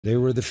They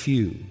were the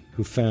few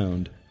who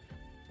found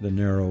the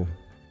narrow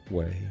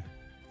way.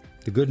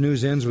 The good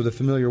news ends with a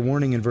familiar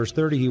warning in verse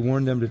 30. He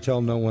warned them to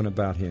tell no one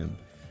about him.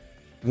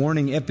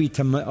 Warning,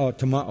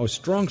 epitomao,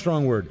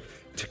 strong word.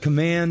 To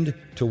command,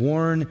 to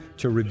warn,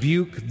 to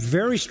rebuke.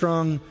 Very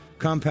strong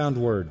compound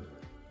word.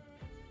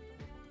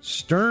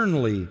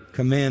 Sternly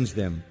commands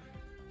them.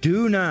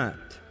 Do not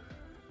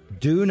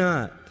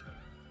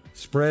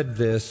spread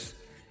this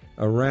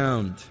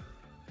around.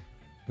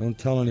 Don't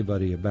tell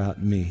anybody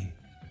about me.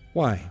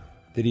 Why?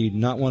 Did he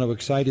not want to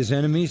excite his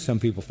enemies? Some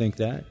people think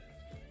that.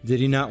 Did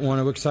he not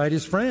want to excite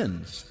his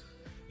friends?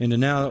 And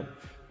now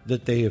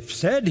that they have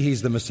said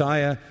he's the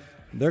Messiah,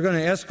 they're going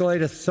to escalate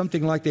to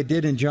something like they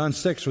did in John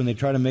 6 when they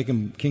tried to make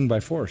him king by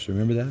force.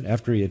 Remember that?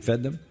 After he had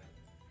fed them?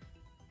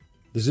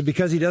 Is it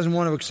because he doesn't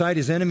want to excite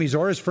his enemies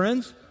or his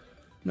friends?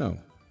 No.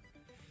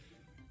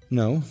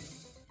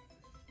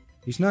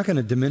 He's not going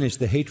to diminish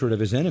the hatred of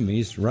his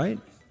enemies, right?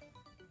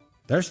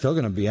 They're still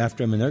going to be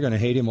after him, and they're going to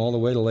hate him all the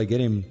way till they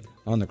get him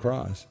on the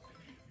cross.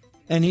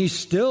 And he's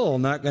still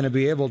not going to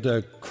be able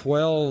to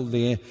quell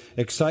the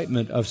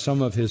excitement of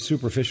some of his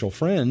superficial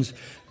friends.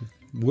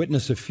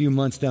 Witness a few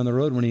months down the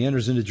road when he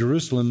enters into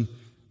Jerusalem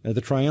at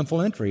the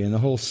triumphal entry, and the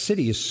whole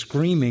city is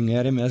screaming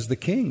at him as the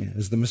king,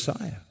 as the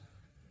Messiah.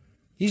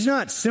 He's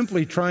not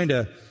simply trying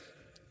to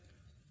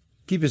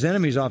keep his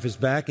enemies off his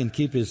back and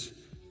keep his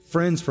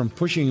friends from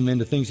pushing him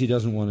into things he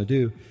doesn't want to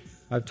do.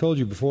 I've told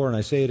you before, and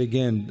I say it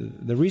again,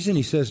 the reason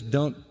he says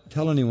don't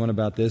tell anyone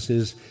about this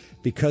is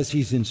because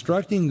he's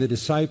instructing the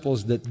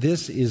disciples that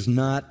this is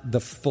not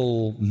the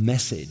full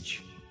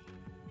message.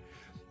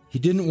 He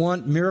didn't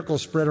want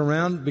miracles spread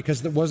around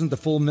because it wasn't the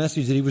full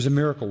message that he was a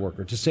miracle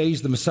worker. To say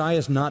he's the Messiah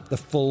is not the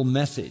full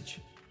message.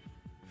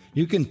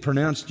 You can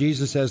pronounce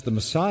Jesus as the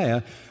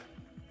Messiah,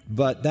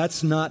 but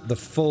that's not the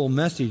full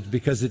message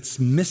because it's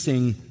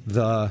missing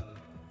the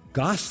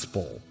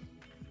gospel.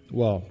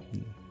 Well,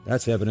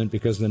 that's evident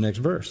because of the next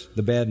verse,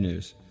 the bad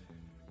news.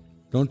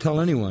 Don't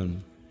tell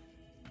anyone.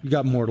 You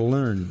got more to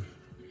learn.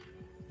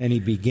 And he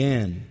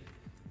began,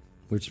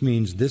 which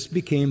means this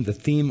became the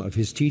theme of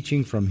his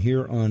teaching from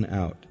here on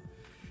out.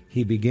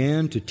 He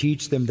began to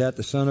teach them that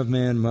the Son of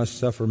Man must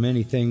suffer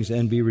many things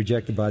and be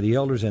rejected by the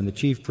elders and the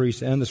chief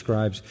priests and the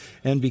scribes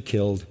and be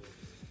killed,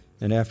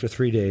 and after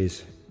 3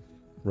 days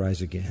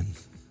rise again.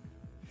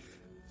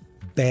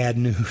 Bad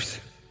news.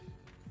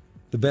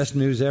 The best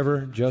news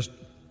ever, just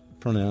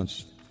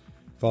pronounced,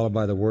 followed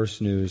by the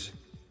worst news.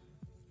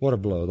 What a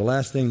blow. The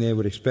last thing they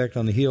would expect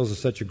on the heels of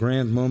such a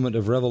grand moment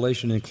of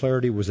revelation and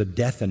clarity was a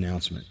death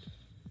announcement.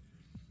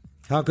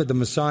 How could the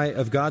Messiah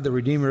of God, the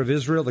Redeemer of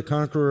Israel, the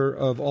conqueror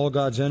of all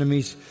God's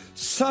enemies,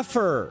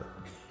 suffer?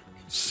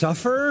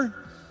 Suffer?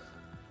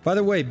 By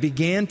the way,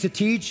 began to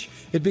teach,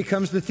 it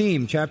becomes the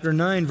theme. Chapter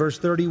 9, verse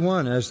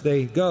 31, as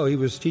they go, he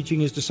was teaching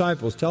his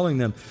disciples, telling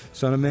them,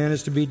 Son of Man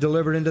is to be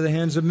delivered into the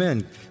hands of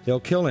men. They'll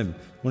kill him.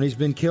 When he's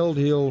been killed,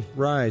 he'll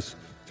rise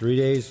 3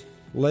 days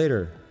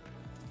later.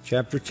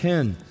 Chapter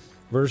 10,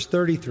 verse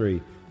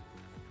 33.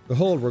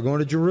 Behold, we're going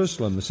to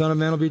Jerusalem. The Son of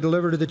Man will be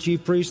delivered to the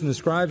chief priests and the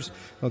scribes.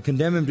 They'll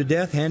condemn him to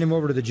death, hand him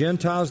over to the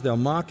Gentiles. They'll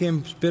mock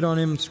him, spit on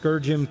him,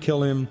 scourge him,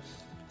 kill him.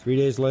 3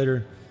 days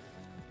later,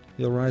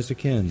 he'll rise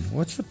again.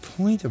 What's the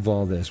point of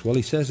all this? Well,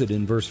 he says it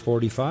in verse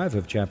 45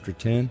 of chapter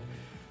 10.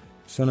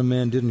 The Son of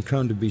Man didn't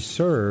come to be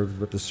served,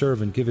 but to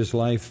serve and give his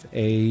life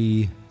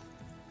a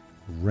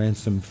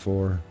ransom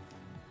for.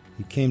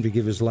 He came to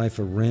give his life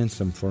a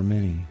ransom for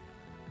many.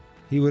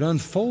 He would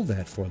unfold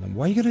that for them.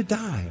 Why are you going to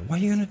die? Why are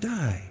you going to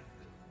die?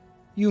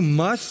 You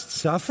must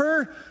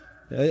suffer?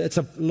 It's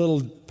a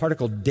little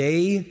particle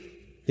day.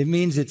 It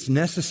means it's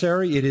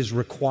necessary. It is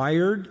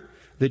required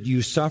that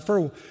you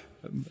suffer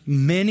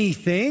many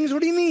things.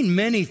 What do you mean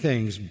many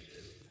things?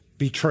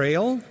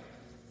 Betrayal,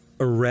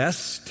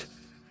 arrest,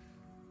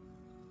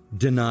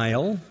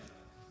 denial,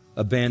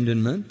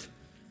 abandonment,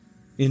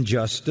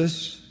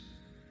 injustice,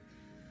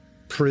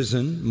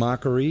 prison,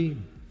 mockery,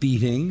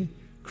 beating,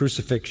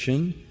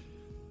 crucifixion,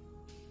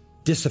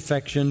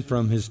 disaffection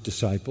from his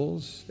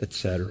disciples,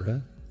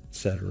 etc.,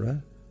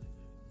 etc.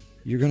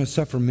 You're going to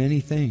suffer many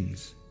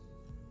things,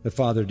 the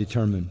Father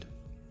determined,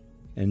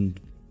 and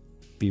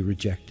be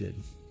rejected.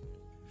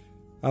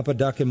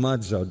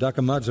 Apadakamadzo.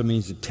 Dakamadzo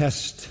means to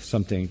test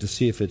something, to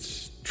see if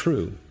it's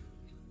true,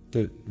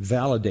 to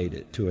validate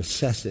it, to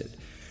assess it.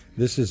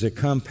 This is a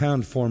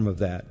compound form of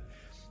that,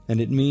 and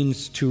it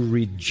means to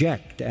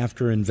reject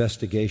after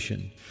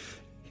investigation.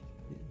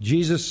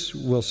 Jesus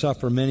will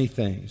suffer many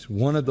things.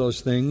 One of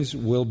those things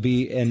will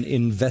be an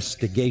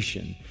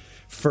investigation.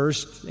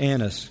 First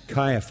Annas,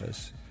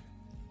 Caiaphas,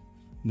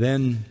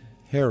 then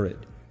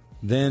Herod,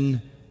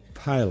 then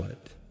Pilate.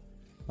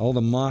 All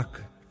the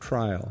mock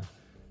trial.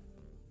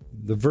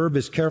 The verb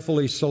is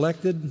carefully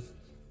selected.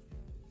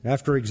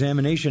 After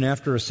examination,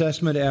 after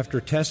assessment,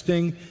 after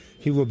testing,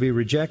 he will be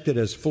rejected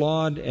as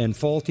flawed and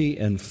faulty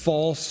and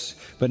false,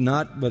 but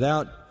not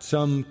without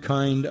some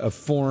kind of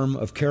form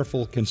of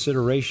careful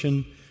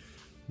consideration.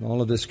 All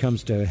of this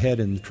comes to a head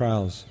in the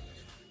trials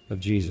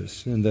of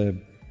Jesus. And the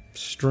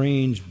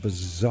strange,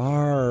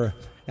 bizarre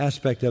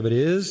aspect of it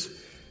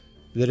is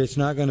that it's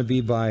not going to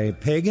be by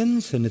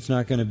pagans and it's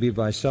not going to be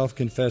by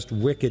self-confessed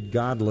wicked,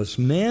 godless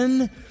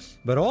men,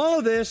 but all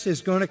of this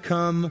is going to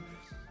come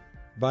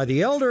by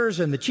the elders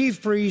and the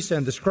chief priests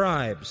and the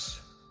scribes.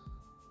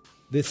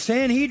 The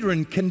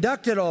Sanhedrin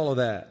conducted all of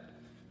that.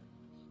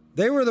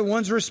 They were the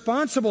ones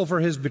responsible for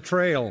his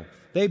betrayal.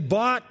 They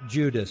bought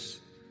Judas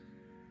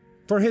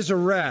for his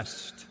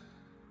arrest.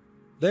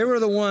 They were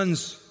the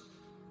ones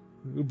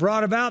who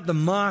brought about the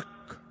mock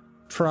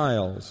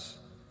trials.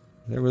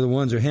 They were the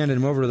ones who handed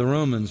him over to the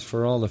Romans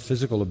for all the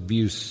physical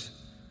abuse.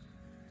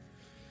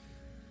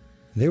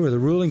 They were the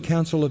ruling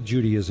council of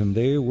Judaism.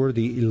 They were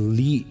the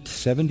elite,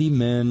 70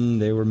 men.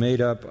 They were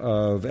made up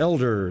of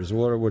elders,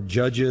 or were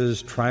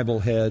judges, tribal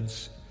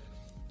heads,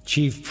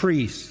 chief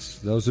priests.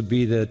 Those would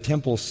be the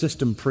temple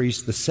system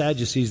priests, the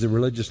Sadducees, the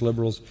religious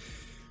liberals.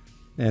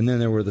 And then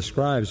there were the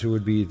scribes, who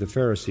would be the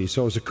Pharisees.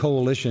 So it was a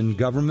coalition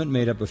government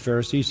made up of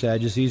Pharisees,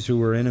 Sadducees, who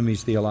were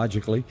enemies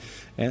theologically,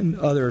 and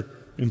other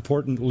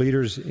important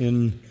leaders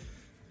in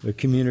the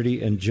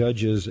community and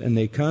judges. And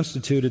they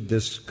constituted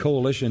this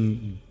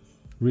coalition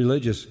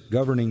religious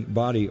governing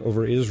body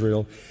over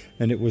Israel,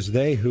 and it was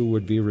they who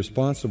would be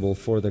responsible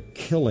for the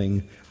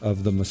killing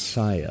of the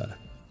Messiah.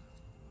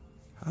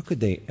 How could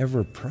they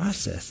ever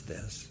process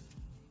this?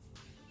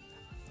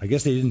 I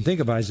guess they didn't think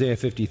of Isaiah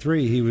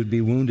 53. He would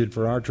be wounded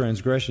for our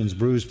transgressions,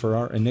 bruised for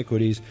our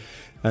iniquities,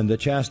 and the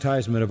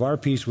chastisement of our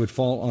peace would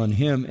fall on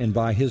him, and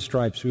by his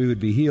stripes we would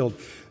be healed.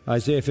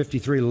 Isaiah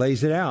 53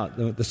 lays it out.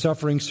 The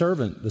suffering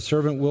servant, the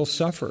servant will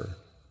suffer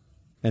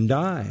and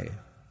die.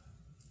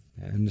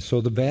 And so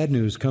the bad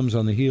news comes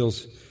on the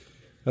heels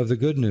of the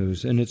good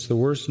news, and it's the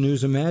worst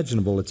news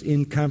imaginable. It's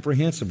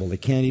incomprehensible. They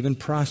can't even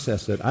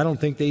process it. I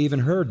don't think they even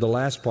heard the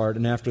last part,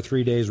 and after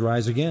 3 days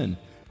rise again.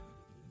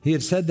 He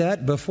had said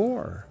that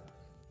before,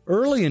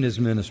 early in his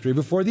ministry,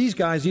 before these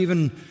guys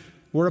even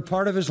were a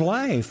part of his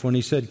life, when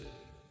he said,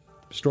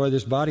 destroy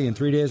this body, in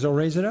 3 days I'll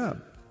raise it up.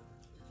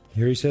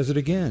 Here he says it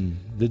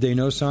again. Did they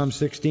know Psalm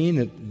 16,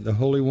 that the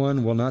Holy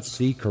One will not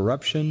see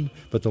corruption,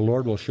 but the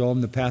Lord will show him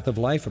the path of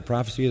life, a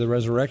prophecy of the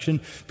resurrection?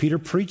 Peter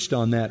preached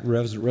on that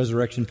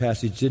resurrection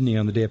passage, didn't he,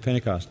 on the day of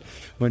Pentecost?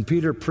 When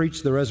Peter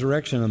preached the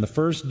resurrection, on the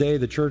first day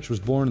the church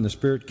was born and the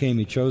Spirit came,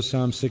 he chose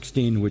Psalm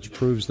 16, which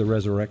proves the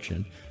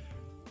resurrection.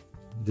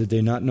 Did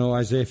they not know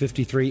Isaiah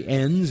 53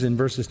 ends in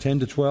verses 10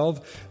 to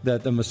 12,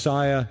 that the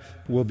Messiah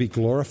will be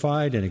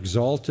glorified and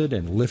exalted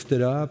and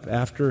lifted up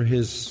after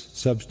his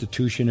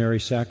substitutionary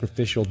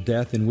sacrificial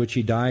death, in which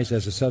he dies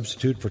as a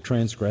substitute for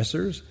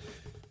transgressors?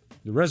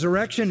 The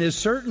resurrection is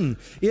certain.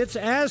 It's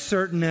as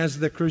certain as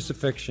the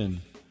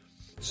crucifixion.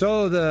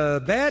 So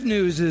the bad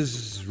news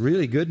is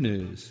really good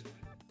news,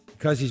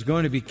 because he's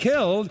going to be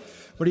killed,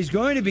 but he's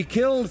going to be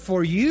killed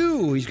for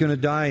you. He's going to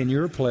die in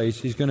your place.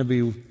 He's going to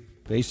be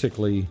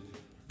basically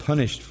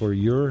punished for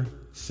your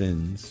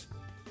sins,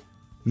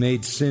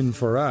 made sin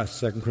for us,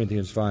 2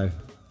 Corinthians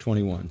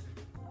 5:21.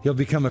 He'll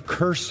become a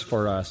curse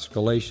for us,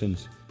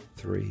 Galatians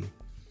 3.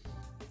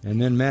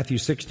 And then Matthew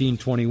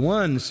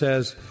 16:21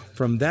 says,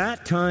 from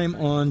that time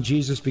on,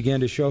 Jesus began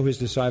to show his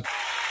disciples.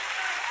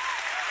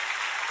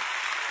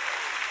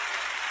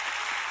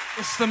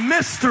 It's the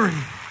mystery.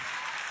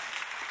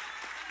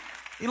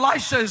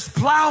 Elisha is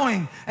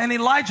plowing, and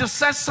Elijah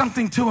says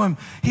something to him.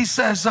 He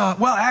says,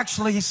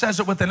 he says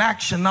it with an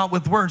action, not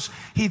with words.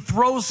 He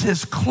throws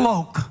his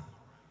cloak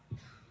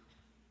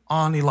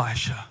on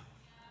Elisha,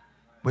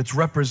 which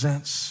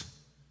represents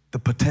the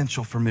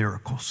potential for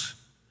miracles.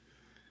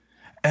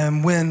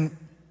 And when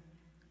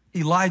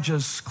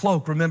Elijah's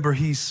cloak, remember,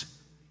 he's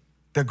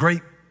the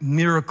great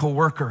miracle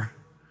worker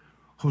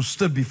who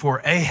stood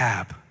before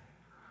Ahab,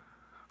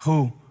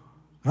 who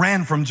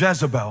ran from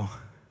Jezebel,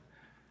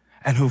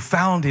 and who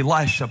found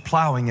Elisha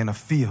plowing in a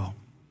field.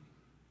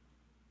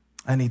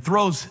 And he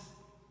throws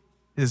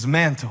his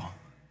mantle,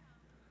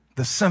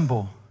 the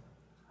symbol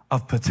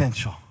of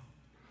potential.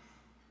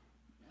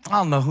 I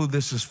don't know who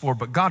this is for,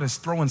 but God is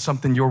throwing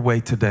something your way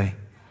today.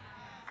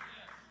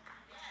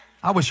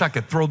 I wish I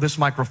could throw this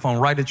microphone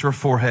right at your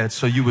forehead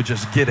so you would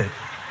just get it.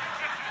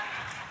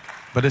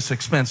 But it's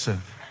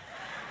expensive.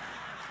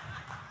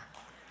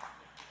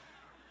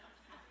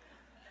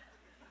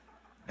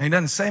 And he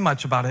doesn't say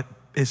much about it.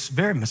 It's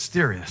very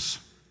mysterious.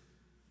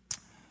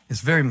 It's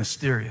very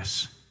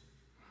mysterious.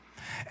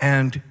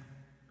 And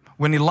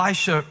when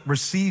Elisha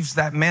receives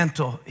that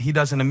mantle, he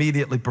doesn't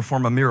immediately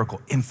perform a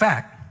miracle. In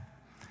fact,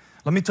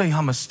 let me tell you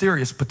how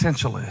mysterious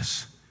potential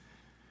is.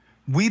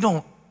 We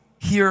don't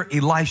hear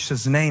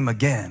Elisha's name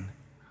again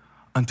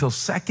until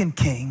 2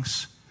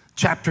 Kings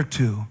chapter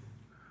 2,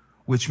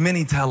 which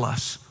many tell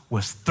us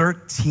was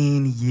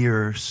 13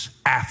 years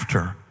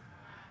after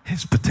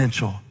his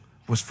potential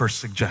was first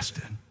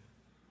suggested.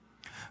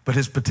 But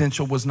his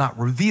potential was not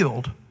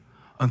revealed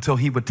until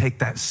he would take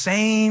that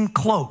same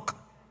cloak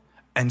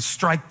and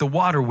strike the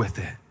water with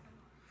it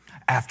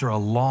after a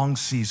long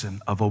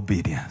season of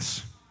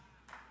obedience.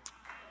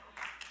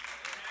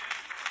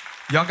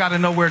 Y'all got to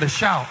know where to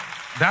shout.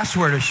 That's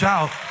where to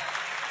shout.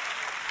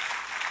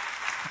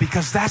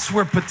 Because that's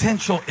where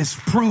potential is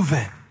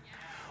proven,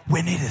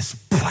 when it is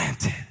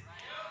planted.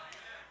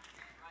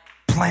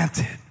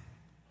 planted.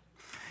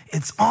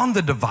 It's on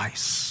the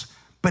device,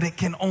 but it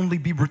can only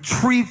be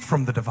retrieved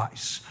from the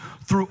device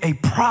through a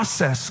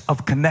process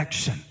of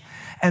connection.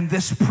 And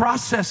this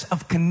process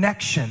of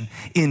connection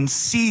in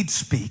seed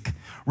speak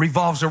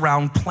revolves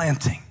around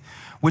planting,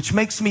 which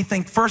makes me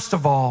think, first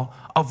of all,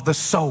 of the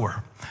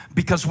sower.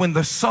 Because when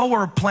the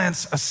sower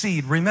plants a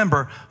seed,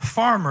 remember,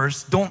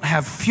 farmers don't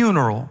have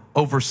funeral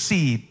over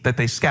seed that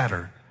they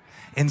scatter.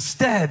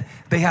 Instead,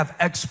 they have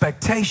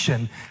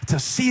expectation to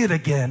see it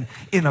again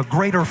in a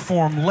greater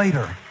form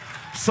later.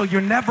 So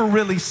you're never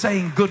really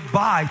saying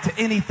goodbye to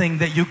anything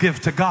that you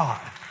give to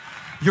God.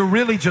 You're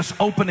really just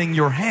opening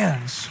your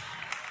hands,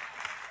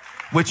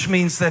 which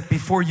means that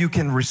before you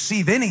can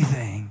receive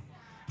anything,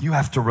 you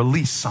have to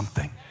release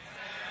something.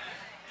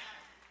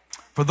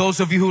 For those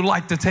of you who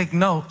like to take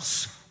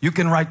notes, you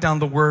can write down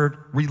the word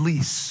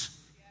release,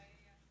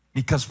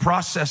 because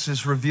process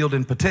is revealed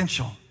in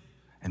potential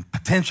and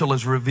potential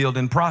is revealed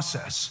in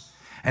process.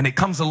 And it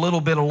comes a little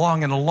bit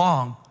along and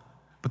along,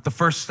 but the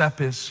first step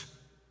is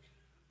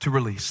to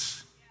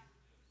release.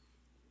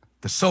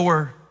 The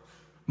sower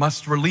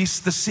must release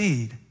the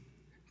seed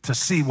to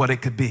see what it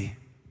could be.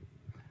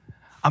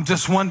 I'm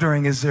just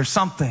wondering, is there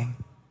something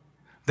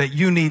that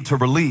you need to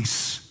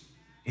release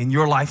in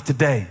your life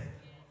today?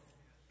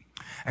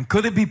 And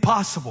could it be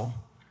possible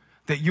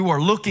that you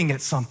are looking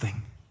at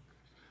something,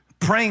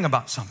 praying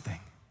about something,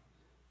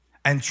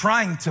 and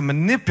trying to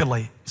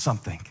manipulate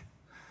something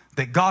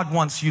that God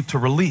wants you to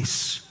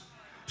release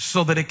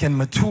so that it can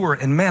mature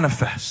and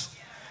manifest?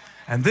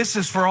 And this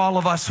is for all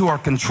of us who are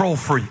control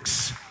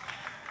freaks.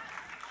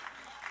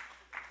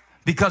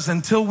 Because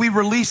until we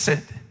release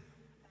it,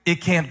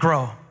 it can't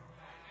grow.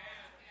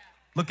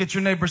 Look at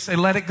your neighbor, say,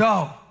 let it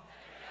go.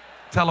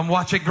 Tell them,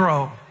 watch it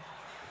grow.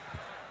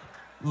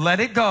 Let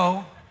it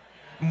go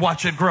and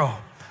watch it grow.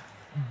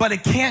 But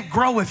it can't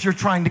grow if you're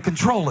trying to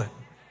control it,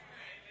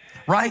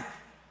 right?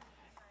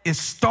 It's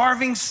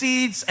starving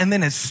seeds and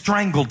then it's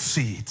strangled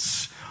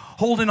seeds.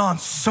 Holding on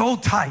so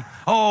tight.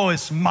 Oh,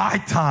 it's my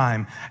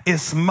time.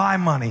 It's my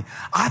money.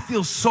 I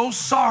feel so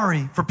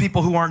sorry for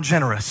people who aren't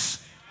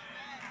generous.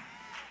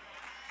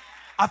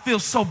 I feel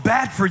so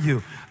bad for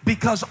you,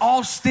 because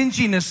all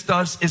stinginess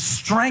does is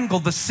strangle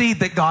the seed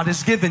that God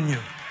has given you.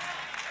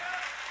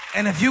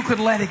 And if you could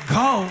let it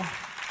go,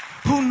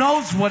 who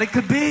knows what it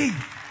could be?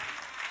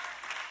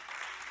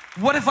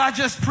 What if I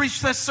just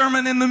preached that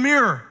sermon in the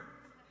mirror?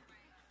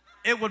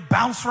 It would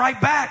bounce right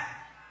back.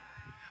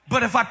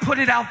 But if I put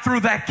it out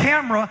through that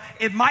camera,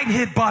 it might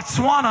hit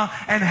Botswana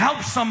and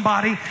help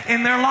somebody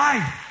in their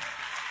life.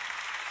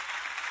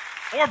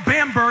 Or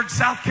Bamberg,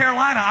 South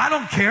Carolina. I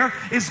don't care.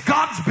 It's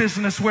God's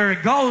business where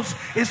it goes.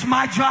 It's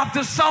my job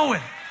to sow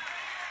it.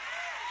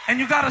 And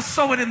you got to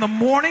sow it in the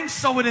morning,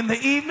 sow it in the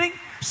evening,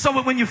 sow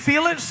it when you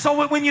feel it,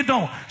 sow it when you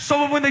don't.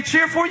 Sow it when they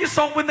cheer for you,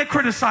 sow it when they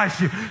criticize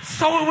you.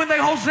 Sow it when they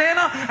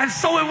Hosanna, and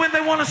sow it when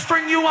they want to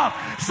string you up.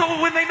 Sow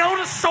it when they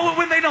notice, sow it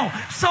when they don't.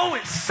 Sow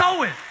it,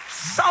 sow it,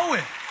 sow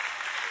it.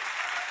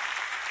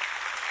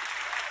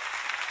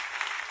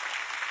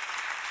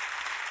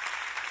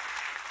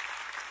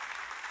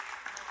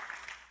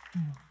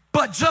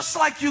 But just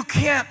like you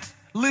can't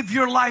live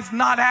your life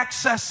not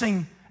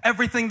accessing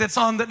everything that's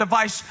on the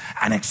device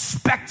and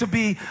expect to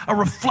be a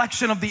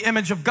reflection of the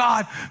image of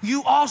God,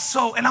 you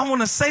also, and I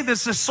want to say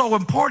this is so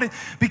important,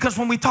 because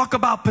when we talk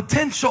about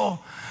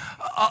potential,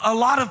 a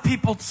lot of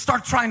people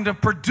start trying to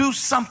produce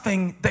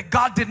something that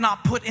God did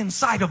not put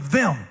inside of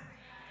them.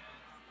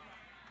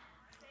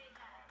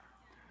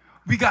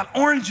 We got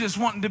oranges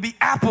wanting to be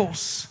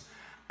apples,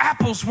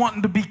 apples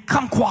wanting to be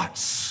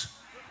kumquats.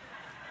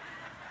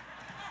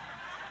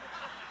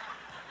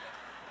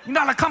 You're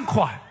not a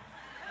kumquat.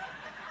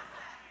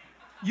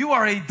 You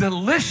are a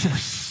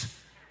delicious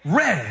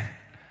red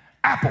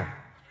apple.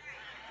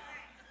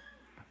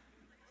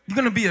 You're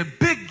going to be a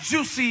big,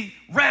 juicy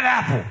red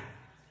apple,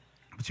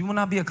 but you will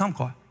not be a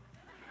kumquat.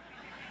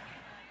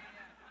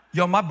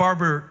 Yo, my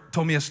barber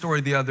told me a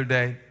story the other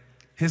day.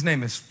 His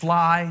name is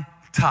Fly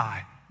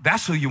Tie.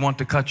 That's who you want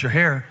to cut your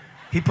hair.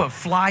 He put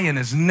fly in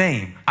his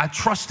name. I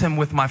trust him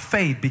with my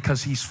fade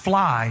because he's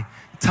Fly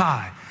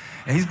Tie.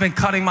 And he's been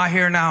cutting my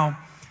hair now.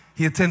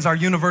 He attends our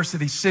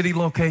University City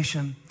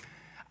location.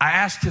 I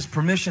asked his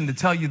permission to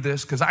tell you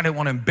this because I didn't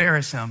want to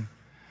embarrass him.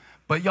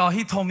 But y'all,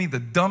 he told me the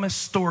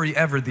dumbest story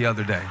ever the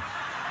other day.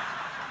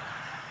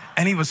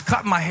 And he was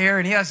cutting my hair,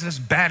 and he has this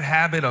bad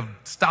habit of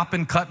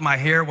stopping, cutting my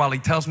hair while he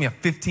tells me a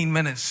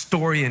 15-minute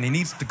story, and he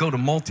needs to go to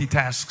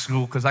multitask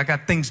school because I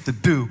got things to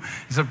do.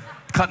 He's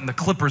cutting the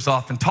clippers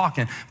off and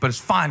talking, but it's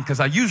fine because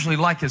I usually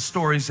like his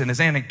stories and his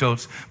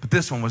anecdotes, but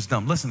this one was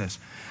dumb. Listen to this.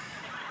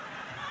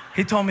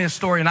 He told me a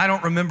story, and I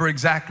don't remember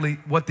exactly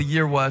what the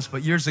year was,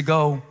 but years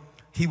ago,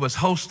 he was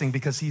hosting,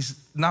 because he's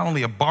not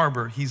only a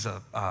barber, he's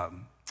a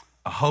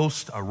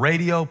host, a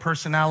radio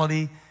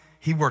personality.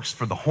 He works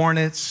for the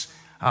Hornets.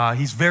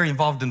 He's very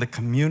involved in the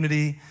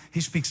community.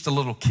 He speaks to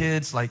little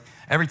kids. Like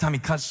every time he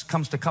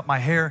comes to cut my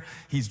hair,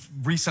 he's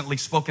recently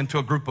spoken to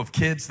a group of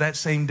kids that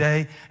same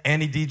day.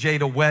 And he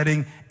DJ'd a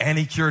wedding, and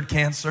he cured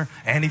cancer,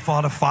 and he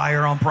fought a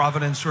fire on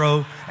Providence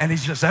Road, and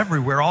he's just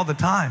everywhere all the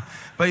time.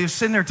 But he was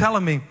sitting there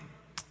telling me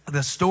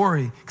the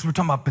story, because we're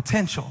talking about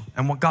potential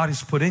and what God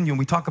has put in you. And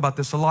we talk about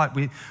this a lot.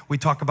 We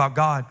talk about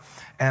God.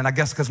 And I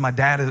guess because my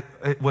dad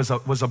was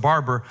a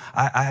barber,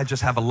 I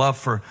just have a love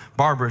for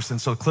barbers. And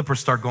so clippers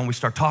start going, we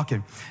start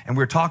talking. And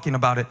we were talking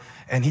about it.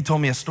 And he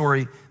told me a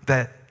story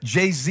that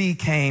Jay-Z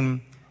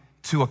came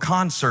to a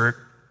concert,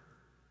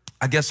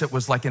 I guess it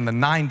was like in the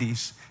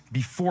 90s,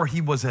 before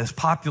he was as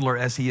popular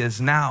as he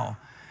is now.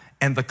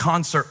 And the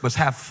concert was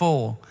half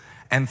full.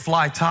 And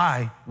Fly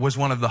Ty was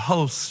one of the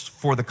hosts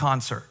for the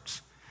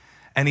concerts.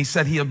 And he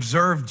said he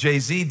observed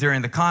Jay-Z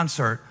during the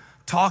concert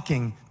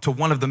talking to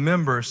one of the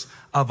members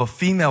of a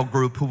female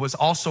group who was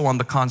also on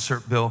the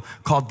concert bill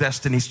called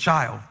Destiny's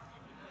Child.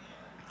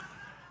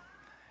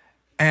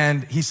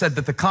 And he said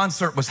that the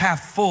concert was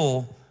half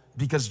full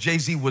because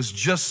Jay-Z was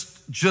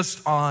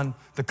just on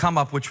the come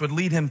up, which would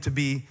lead him to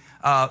be,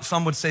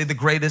 some would say, the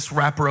greatest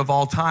rapper of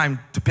all time.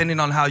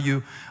 Depending on how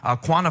you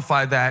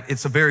quantify that,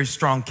 it's a very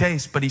strong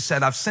case. But he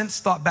said, I've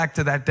since thought back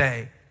to that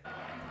day.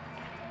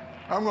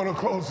 I'm going to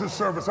close this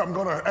service. I'm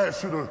going to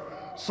ask you to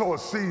sow a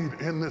seed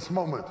in this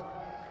moment.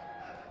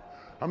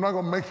 I'm not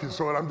going to make you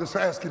sow it. I'm just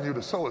asking you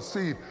to sow a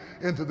seed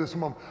into this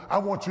moment. I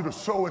want you to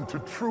sow into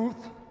truth.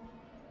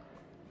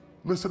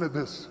 Listen to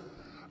this.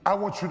 I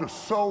want you to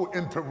sow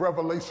into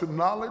revelation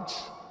knowledge,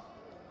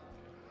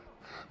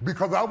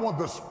 because I want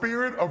the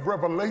spirit of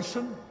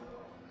revelation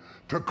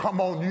to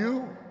come on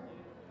you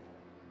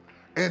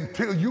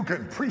until you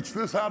can preach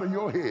this out of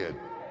your head,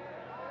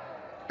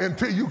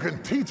 until you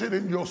can teach it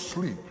in your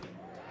sleep.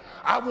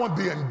 I want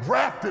the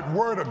engrafted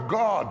word of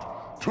God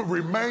to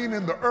remain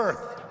in the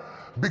earth,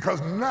 because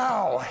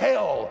now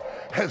hell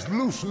has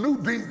loosed new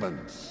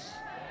demons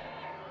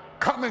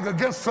coming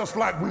against us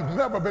like we've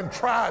never been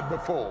tried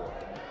before.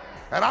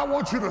 And I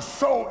want you to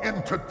sow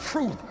into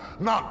truth,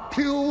 not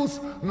pews,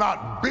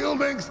 not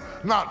buildings,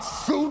 not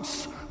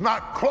suits,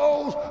 not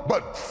clothes,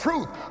 but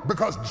truth.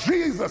 Because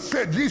Jesus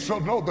said, ye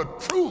shall know the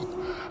truth,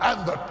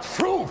 and the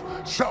truth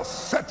shall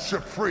set you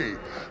free.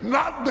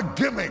 Not the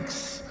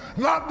gimmicks,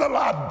 not the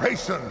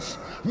libations,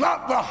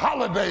 not the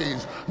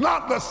holidays,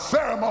 not the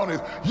ceremonies.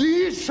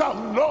 Ye shall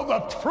know the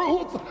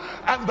truth,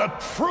 and the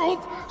truth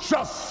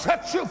shall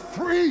set you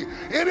free.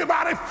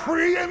 Anybody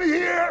free in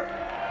here?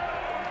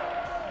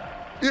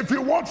 If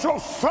you want your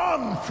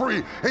son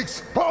free,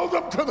 expose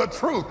them to the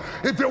truth.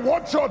 If you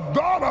want your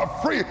daughter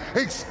free,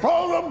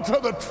 expose them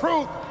to the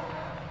truth.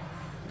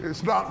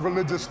 It's not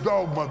religious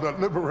dogma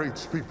that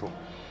liberates people.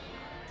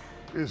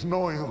 It's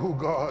knowing who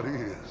God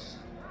is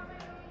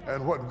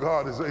and what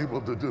God is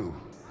able to do.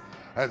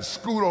 And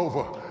scoot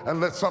over and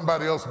let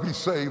somebody else be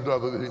saved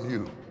other than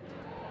you.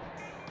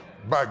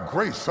 By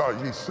grace are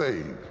ye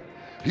saved.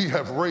 He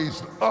hath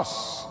raised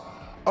us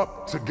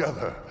up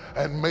together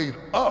and made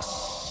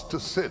us to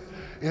sit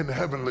in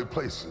heavenly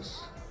places.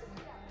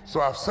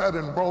 So I've sat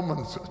in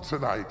Romans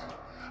tonight.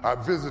 I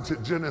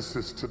visited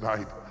Genesis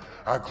tonight.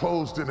 I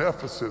closed in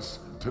Ephesus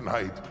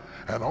tonight.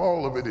 And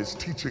all of it is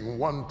teaching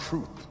one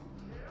truth.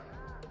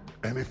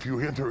 And if you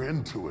enter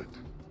into it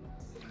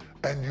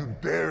and you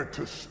dare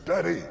to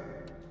study,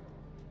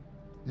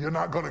 you're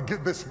not going to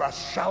get this by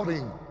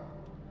shouting.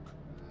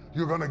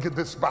 You're going to get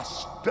this by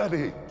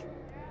study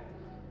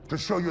to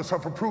show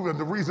yourself approved. And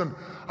the reason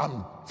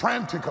I'm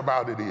frantic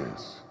about it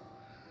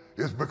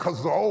is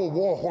because the old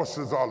war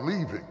horses are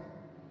leaving.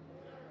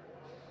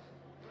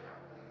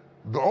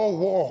 The old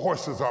war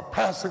horses are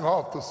passing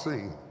off the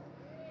scene.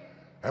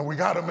 And we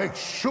got to make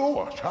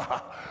sure,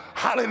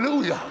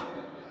 hallelujah,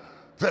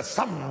 that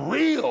some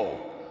real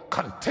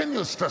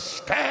continues to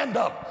stand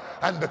up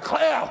and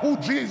declare who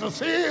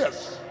Jesus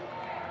is.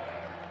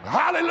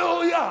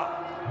 Hallelujah.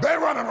 They're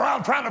running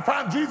around trying to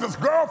find Jesus'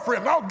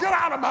 girlfriend. No, get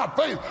out of my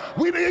face.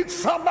 We need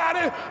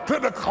somebody to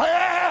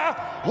declare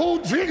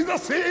who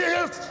Jesus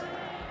is.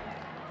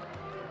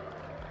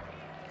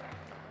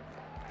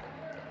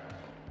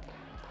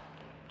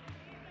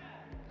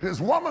 His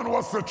woman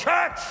was the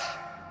church.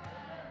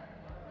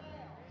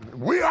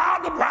 We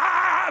are the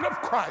bride of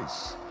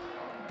Christ.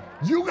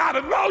 You got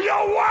to know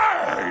your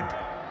word.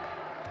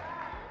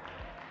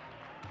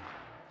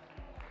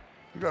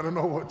 You got to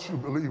know what you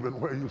believe and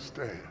where you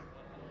stand.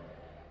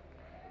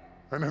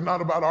 And it's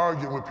not about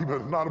arguing with people.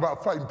 It's not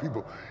about fighting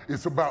people.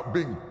 It's about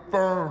being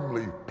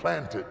firmly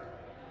planted.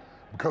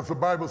 Because the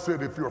Bible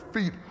said if your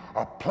feet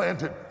are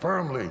planted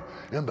firmly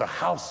in the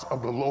house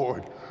of the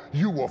Lord,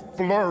 you will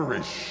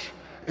flourish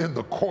in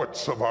the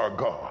courts of our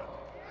God.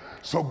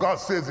 So God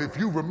says, if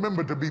you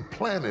remember to be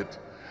planted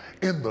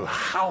in the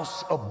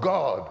house of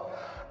God,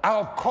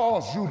 I'll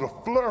cause you to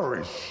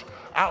flourish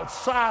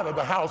outside of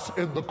the house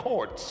in the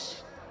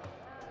courts.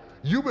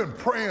 You've been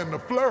praying to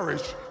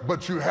flourish,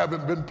 but you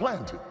haven't been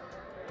planted.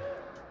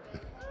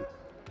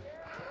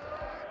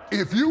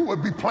 If you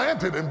would be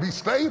planted and be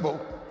stable,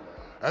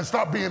 and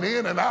stop being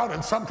in and out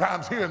and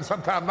sometimes here and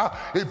sometimes not.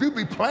 If you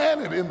be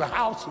planted in the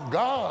house of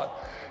God,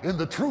 in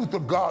the truth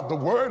of God, the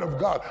word of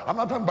God, I'm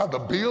not talking about the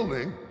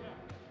building,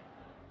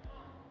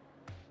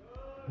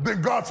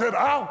 then God said,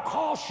 I'll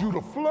cause you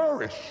to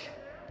flourish.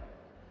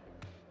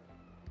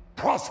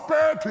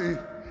 Prosperity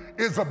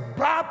is a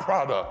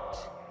byproduct.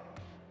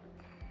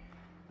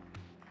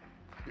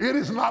 It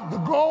is not the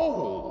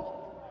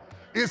goal.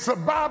 It's a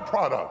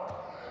byproduct.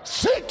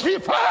 Seek ye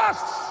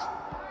first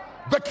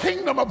the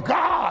kingdom of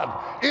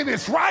God in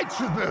its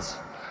righteousness,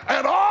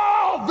 and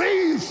all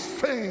these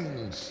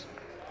things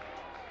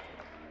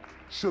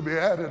shall be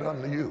added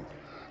unto you.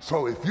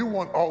 So if you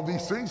want all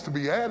these things to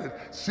be added,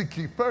 seek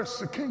ye first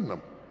the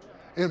kingdom.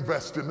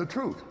 Invest in the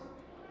truth.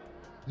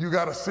 You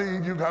got to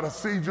seed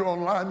your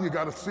own line. You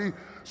got to seed,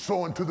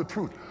 sow into the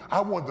truth.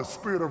 I want the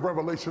spirit of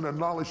revelation and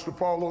knowledge to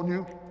fall on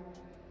you.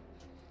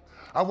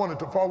 I want it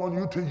to fall on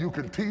you till you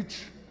can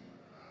teach,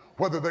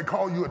 whether they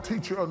call you a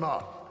teacher or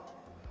not.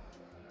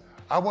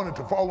 I want it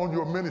to fall on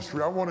your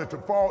ministry. I want it to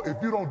fall,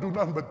 if you don't do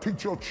nothing but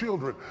teach your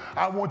children,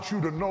 I want you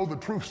to know the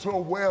truth so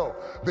well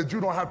that you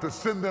don't have to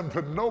send them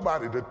to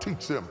nobody to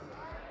teach them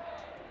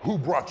who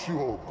brought you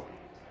over.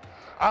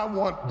 I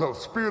want the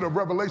spirit of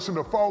revelation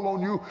to fall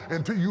on you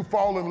until you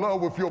fall in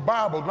love with your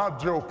Bible,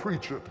 not your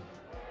preacher.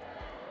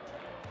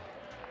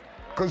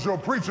 Because your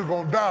preacher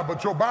gonna die,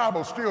 but your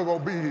Bible's still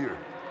gonna be here.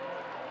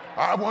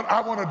 I want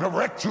to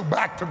direct you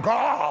back to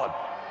God,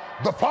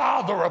 the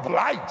Father of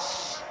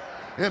lights,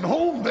 in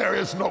whom there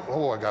is no,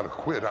 I gotta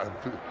quit.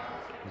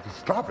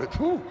 Stop it.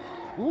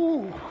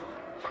 Ooh.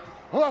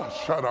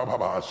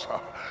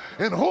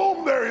 In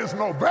whom there is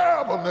no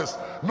variableness,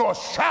 nor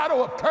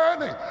shadow of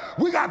turning.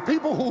 We got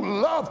people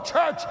who love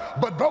church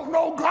but don't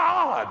know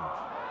God.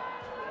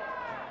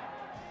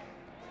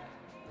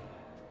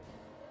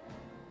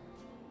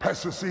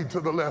 Pass your seed to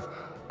the left.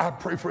 I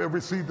pray for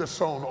every seed that's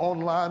sown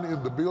online,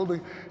 in the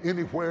building,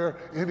 anywhere,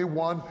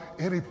 anyone,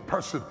 any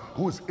person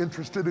who is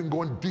interested in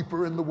going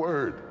deeper in the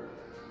Word,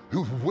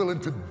 who's willing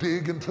to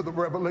dig into the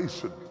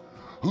revelation,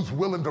 who's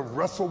willing to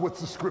wrestle with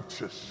the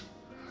scriptures,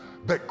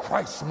 that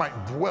Christ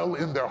might dwell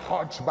in their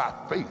hearts by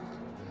faith,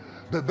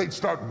 that they'd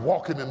start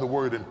walking in the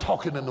Word and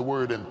talking in the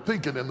Word and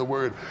thinking in the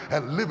Word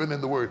and living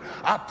in the Word.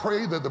 I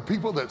pray that the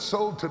people that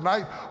sowed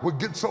tonight would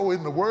get so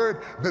in the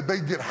Word that they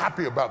get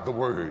happy about the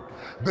Word,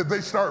 that they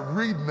start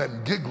reading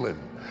and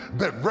giggling,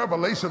 that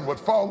revelation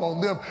would fall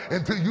on them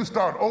until you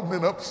start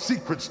opening up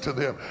secrets to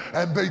them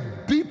and they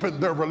deepen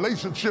their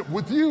relationship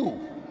with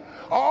you.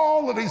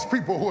 All of these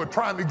people who are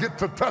trying to get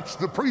to touch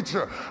the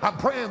preacher, I'm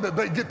praying that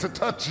they get to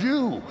touch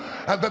you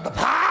and that the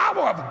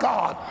power of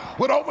God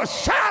would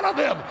overshadow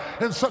them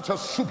in such a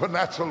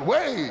supernatural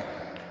way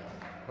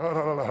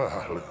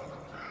that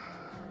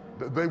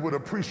they would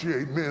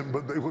appreciate men,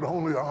 but they would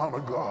only honor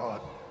God.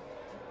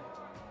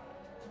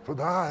 For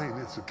thine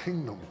is the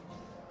kingdom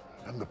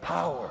and the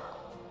power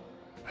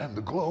and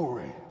the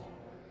glory.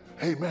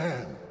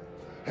 Amen,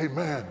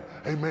 amen,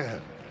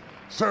 amen.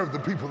 Serve the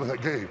people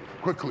that gave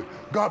quickly.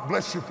 God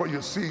bless you for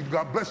your seed.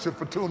 God bless you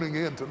for tuning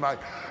in tonight.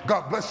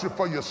 God bless you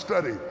for your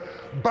study.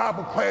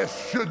 Bible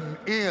class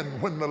shouldn't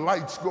end when the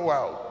lights go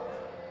out.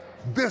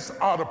 This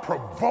ought to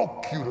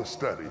provoke you to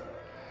study.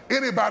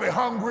 Anybody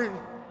hungry?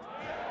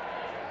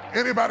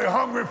 Anybody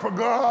hungry for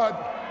God?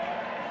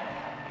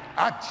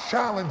 I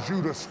challenge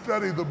you to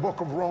study the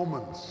book of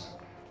Romans.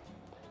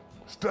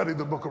 Study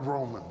the book of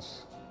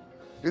Romans.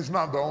 It's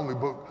not the only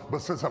book, but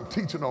since I'm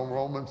teaching on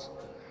Romans,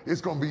 it's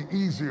going to be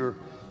easier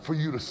for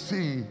you to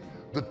see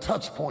the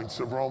touch points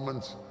of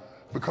Romans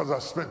because I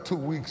spent 2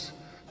 weeks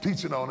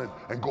teaching on it,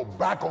 and go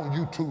back on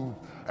YouTube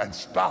and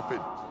stop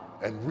it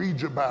and read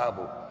your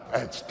Bible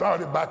and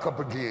start it back up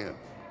again.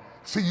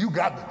 See, you're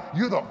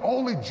the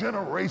only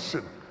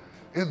generation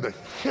in the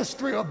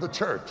history of the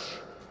church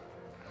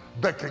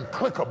that can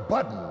click a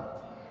button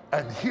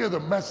and hear the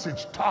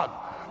message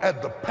taught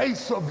at the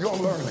pace of your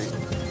learning.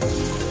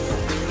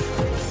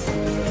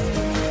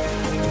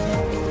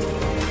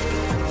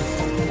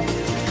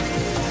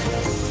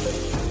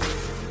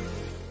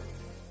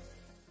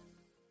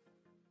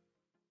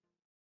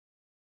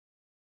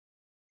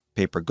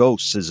 Paper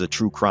Ghosts is a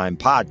true crime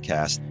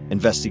podcast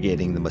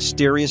investigating the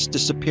mysterious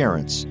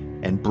disappearance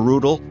and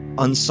brutal,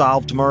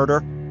 unsolved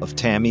murder of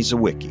Tammy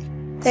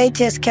Zawicki. They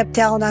just kept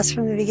telling us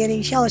from the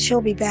beginning,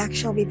 she'll be back,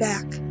 she'll be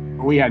back.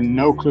 We had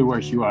no clue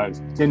where she was.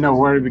 Didn't know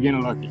where to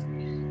begin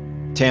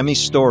looking. Tammy's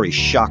story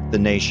shocked the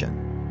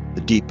nation.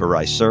 The deeper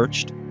I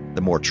searched,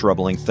 the more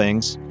troubling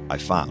things I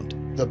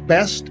found. The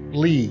best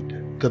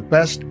lead, the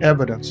best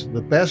evidence,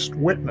 the best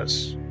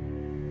witness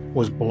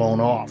was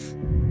blown off.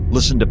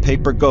 Listen to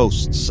Paper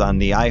Ghosts on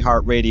the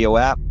iHeartRadio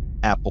app,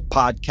 Apple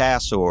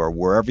Podcasts, or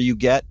wherever you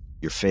get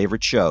your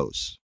favorite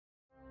shows.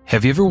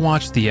 Have you ever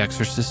watched The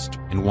Exorcist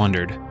and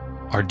wondered,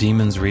 are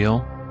demons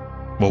real?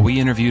 Well, we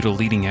interviewed a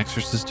leading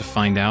exorcist to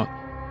find out,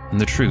 and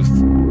the truth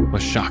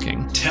was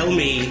shocking. Tell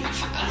me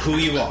who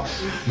you are.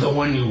 The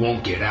one you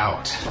won't get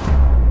out.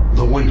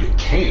 The one you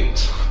can't.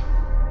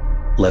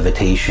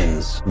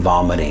 Levitations,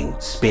 vomiting,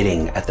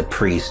 spitting at the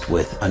priest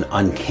with an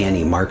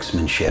uncanny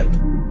marksmanship.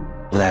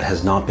 That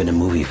has not been a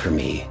movie for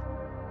me.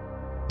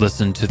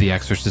 Listen to The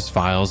Exorcist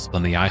Files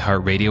on the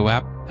iHeartRadio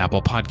app,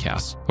 Apple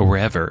Podcasts, or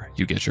wherever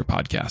you get your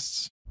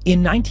podcasts. In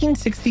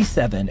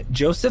 1967,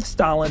 Joseph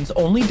Stalin's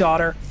only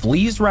daughter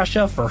flees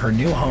Russia for her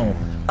new home,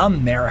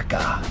 America.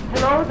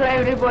 Hello to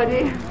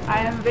everybody. I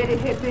am very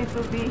happy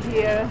to be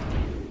here.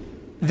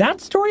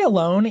 That story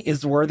alone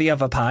is worthy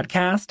of a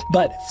podcast,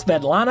 but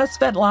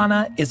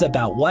Svetlana is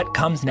about what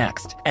comes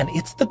next, and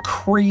it's the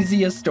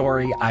craziest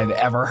story I've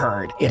ever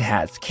heard. It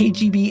has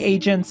KGB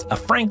agents, a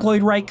Frank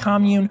Lloyd Wright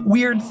commune,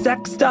 weird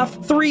sex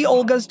stuff, 3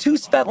 Olgas, 2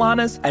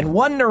 Svetlanas, and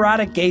 1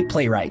 neurotic gay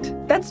playwright.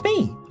 That's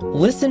me.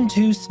 Listen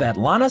to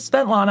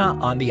Svetlana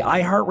on the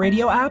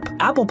iHeartRadio app,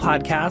 Apple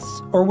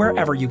Podcasts, or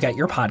wherever you get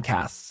your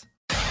podcasts.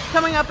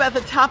 Coming up at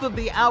the top of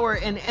the hour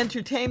in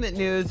entertainment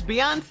news,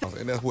 Beyonce.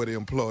 And that's where the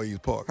employees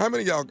park. How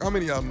many of y'all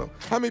know?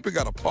 How many people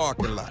got a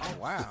parking lot? Oh,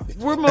 wow.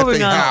 We're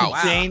moving on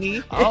to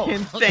Janie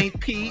in St.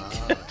 Pete.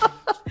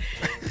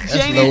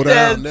 Janie says,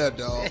 down there,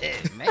 dog.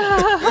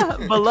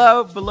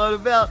 below the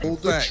belt.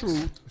 The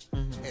truth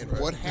and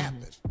what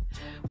happened.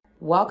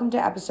 Welcome to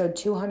episode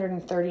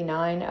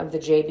 239 of the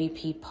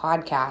JBP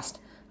podcast.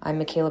 I'm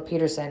Michaela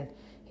Peterson.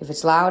 If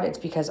it's loud, it's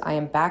because I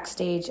am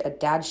backstage at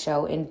Dad's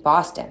show in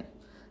Boston.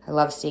 I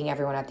love seeing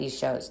everyone at these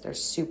shows. They're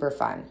super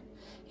fun.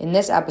 In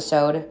this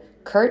episode,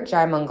 Kurt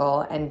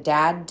Jaimungal and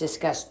Dad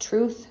discuss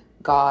truth,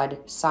 God,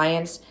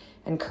 science,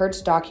 and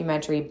Kurt's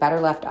documentary Better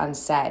Left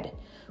Unsaid,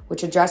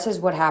 which addresses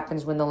what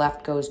happens when the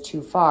left goes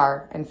too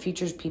far and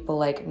features people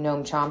like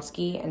Noam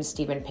Chomsky and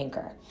Steven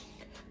Pinker.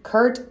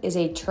 Kurt is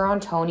a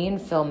Torontonian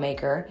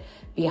filmmaker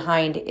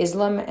behind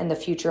Islam and the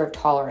Future of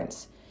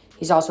Tolerance.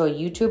 He's also a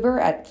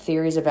YouTuber at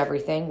Theories of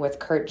Everything with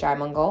Kurt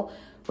Jaimungal,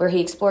 where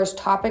he explores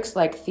topics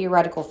like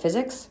theoretical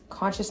physics,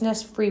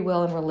 consciousness, free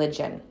will, and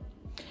religion.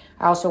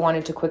 I also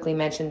wanted to quickly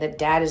mention that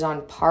Dad is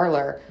on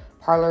Parler.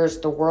 Parler is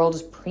the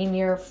world's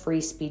premier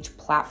free speech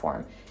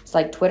platform. It's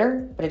like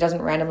Twitter, but it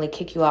doesn't randomly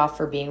kick you off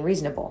for being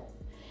reasonable.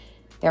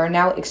 There are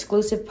now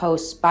exclusive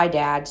posts by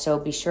Dad, so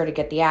be sure to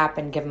get the app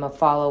and give him a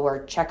follow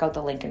or check out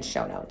the link in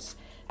show notes.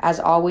 As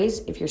always,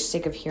 if you're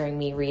sick of hearing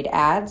me read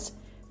ads,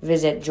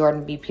 visit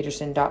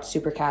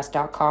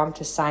jordanbpeterson.supercast.com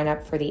to sign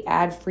up for the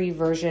ad-free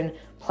version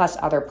plus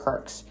other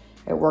perks.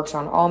 It works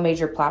on all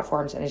major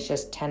platforms and it's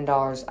just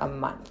 $10 a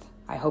month.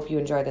 I hope you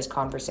enjoy this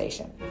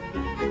conversation.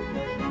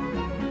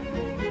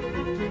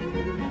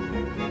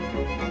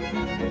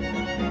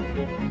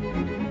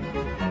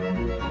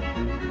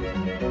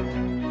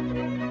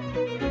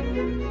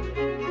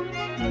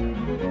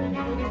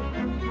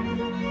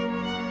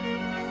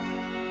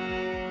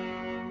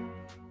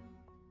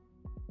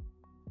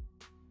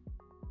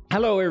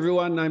 Hello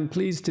everyone, I'm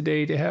pleased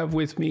today to have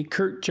with me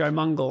Kurt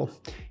Jaimungal.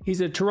 He's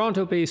a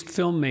Toronto-based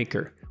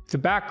filmmaker with a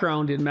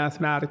background in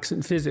mathematics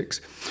and physics,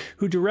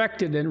 who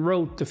directed and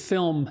wrote the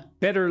film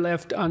Better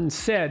Left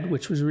Unsaid,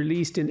 which was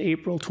released in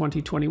April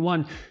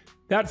 2021.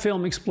 That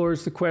film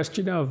explores the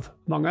question of,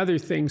 among other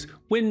things,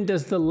 when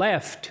does the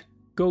left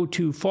go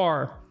too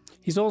far?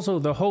 He's also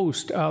the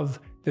host of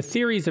the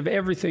Theories of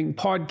Everything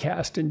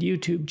podcast and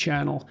YouTube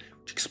channel,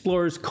 which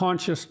explores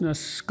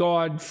consciousness,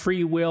 God,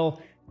 free will,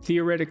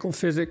 theoretical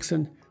physics,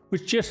 and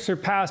which just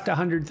surpassed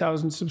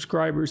 100,000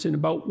 subscribers in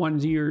about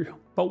 1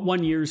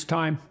 year's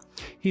time.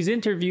 He's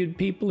interviewed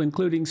people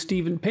including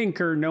Steven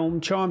Pinker, Noam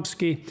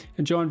Chomsky,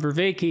 and John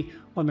Vervaeke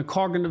on the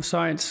cognitive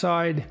science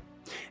side,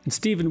 and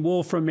Stephen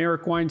Wolfram,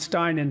 Eric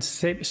Weinstein, and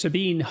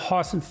Sabine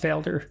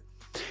Hossenfelder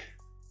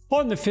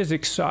on the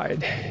physics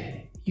side.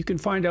 You can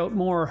find out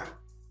more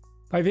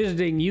by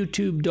visiting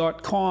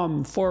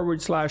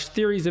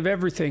youtube.com/Theories of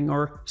Everything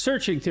or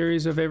searching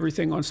Theories of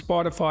Everything on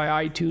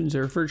Spotify, iTunes,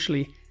 or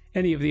virtually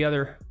any of the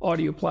other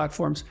audio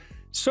platforms.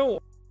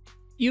 So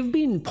you've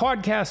been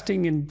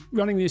podcasting and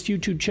running this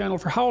YouTube channel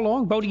for how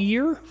long? About a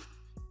year?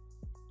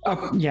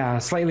 Yeah,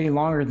 slightly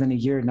longer than a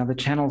year. Now the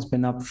channel's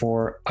been up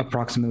for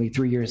approximately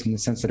 3 years in the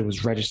sense that it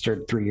was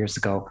registered 3 years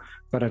ago,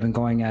 but I've been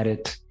going at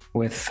it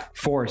with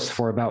force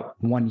for about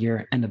 1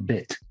 year and a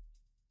bit.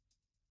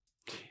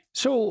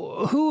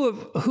 So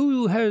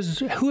who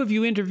have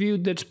you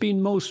interviewed that's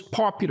been most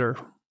popular?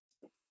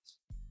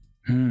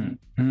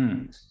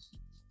 Noam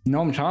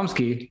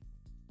Chomsky,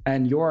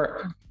 and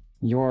you're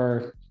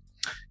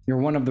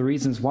one of the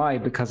reasons why,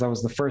 because I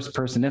was the first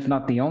person, if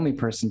not the only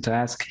person, to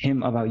ask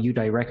him about you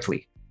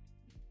directly.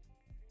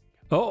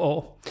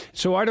 Uh-oh.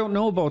 So I don't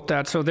know about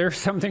that. So there's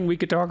something we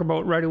could talk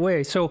about right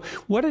away. So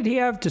what did he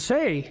have to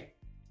say?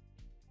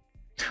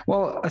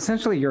 Well,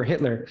 essentially you're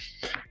Hitler,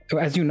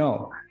 as you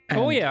know. And,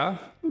 oh, yeah.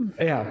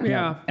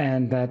 Yeah.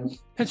 And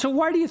so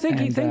why do you think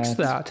he thinks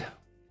that?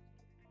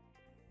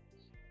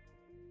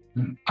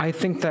 I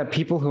think that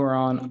people who are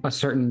on a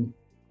certain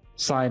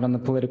side on the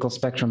political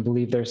spectrum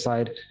believe their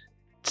side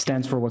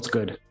stands for what's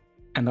good,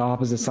 and the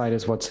opposite side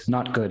is what's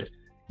not good.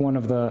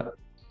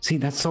 See,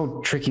 that's so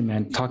tricky,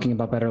 man. Talking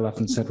about Better Left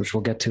Unsaid, which we'll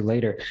get to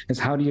later, is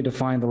how do you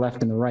define the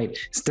left and the right?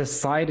 It's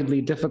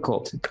decidedly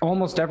difficult.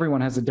 Almost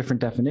everyone has a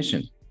different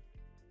definition.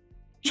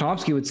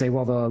 Chomsky would say,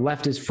 well, the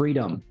left is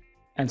freedom.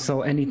 And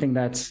so anything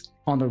that's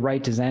on the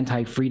right is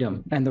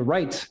anti-freedom, and the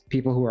right,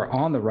 people who are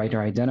on the right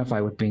or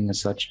identify with being as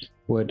such,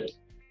 would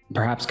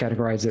perhaps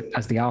categorize it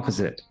as the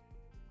opposite.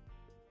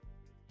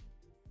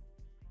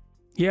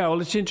 Yeah,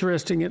 well, it's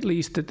interesting at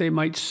least that they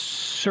might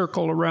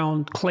circle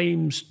around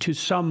claims to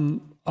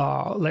some,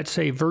 let's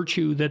say,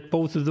 virtue that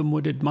both of them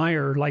would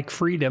admire, like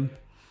freedom.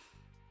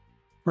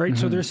 Right?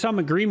 So there's some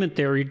agreement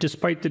there,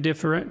 despite the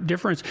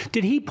difference.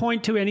 Did he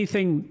point to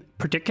anything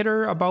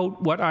particular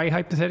about what I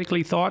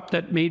hypothetically thought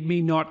that made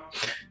me not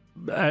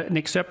an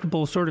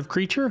acceptable sort of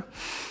creature?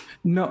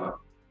 No.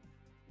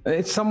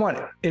 It's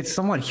somewhat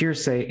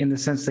hearsay in the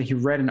sense that he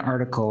read an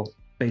article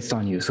based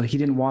on you. So he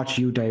didn't watch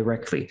you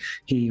directly.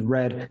 He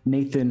read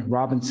Nathan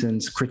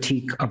Robinson's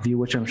critique of you,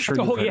 which I'm sure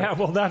you've heard of.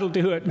 Well, that'll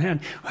do it,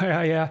 man.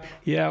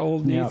 Yeah,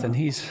 old Nathan.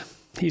 Yeah.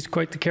 He's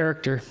quite the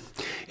character.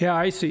 Yeah,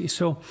 I see.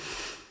 So,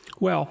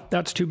 well,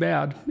 that's too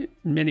bad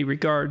in many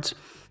regards.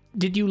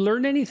 Did you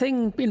learn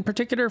anything in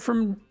particular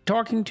from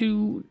talking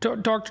to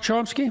Dr.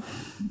 Chomsky?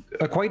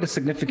 Quite a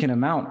significant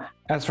amount.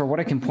 As for what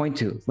I can point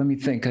to, let me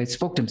think. I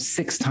spoke to him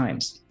 6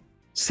 times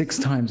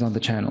on the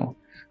channel.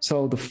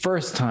 So the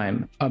first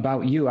time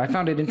about you, I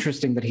found it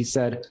interesting that he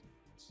said,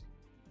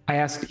 I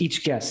asked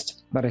each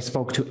guest that I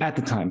spoke to at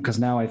the time, because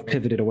now I've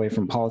pivoted away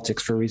from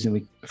politics for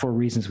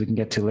reasons we can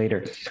get to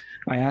later.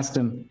 I asked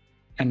him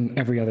and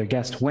every other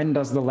guest, when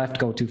does the left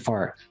go too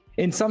far?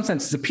 In some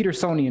sense, it's a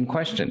Petersonian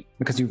question,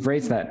 because you've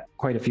raised that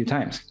quite a few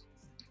times.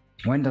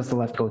 When does the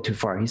left go too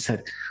far? He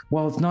said,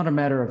 well, it's not a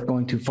matter of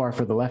going too far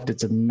for the left.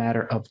 It's a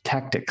matter of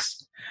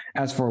tactics.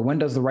 As for when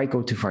does the right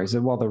go too far? He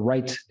said, well, the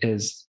right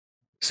is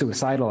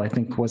suicidal, I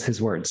think was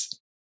his words.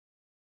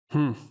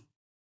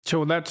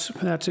 So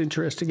that's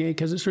interesting,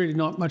 because it's really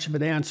not much of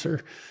an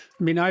answer.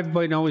 I mean, I've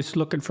been always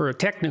looking for a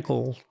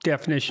technical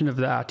definition of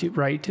that,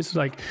 right? It's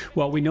like,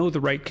 well, we know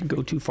the right can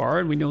go too far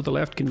and we know the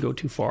left can go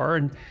too far.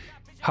 And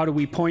how do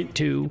we point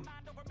to?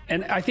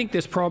 And I think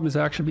this problem has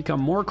actually become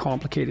more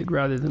complicated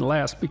rather than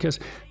less, because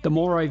the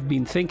more I've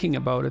been thinking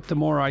about it, the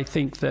more I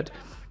think that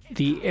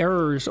the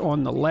errors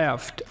on the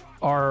left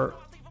are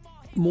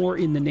more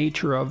in the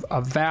nature of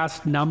a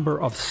vast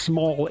number of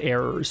small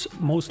errors,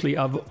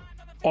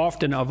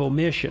 often of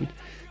omission.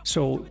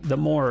 So the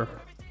more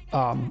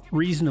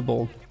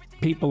reasonable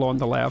people on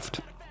the left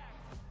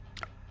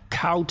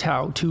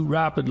kowtow too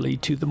rapidly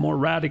to the more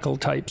radical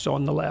types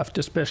on the left,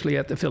 especially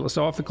at the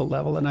philosophical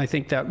level. And I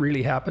think that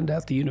really happened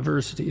at the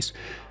universities.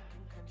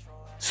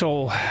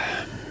 So,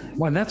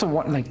 well,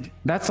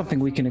 that's something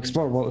we can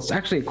explore. Well, it's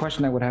actually a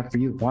question I would have for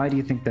you. Why do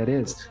you think that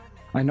is?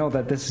 I know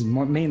that this is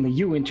mainly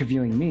you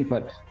interviewing me,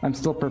 but I'm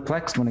still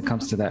perplexed when it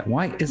comes to that.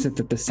 Why is it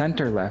that the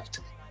center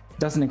left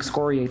doesn't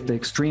excoriate the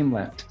extreme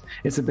left?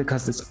 Is it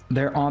because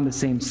they're on the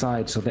same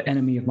side, so the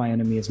enemy of my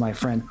enemy is my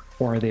friend?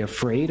 Or are they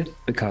afraid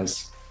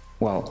because,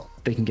 well,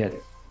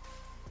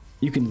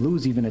 you can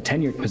lose even a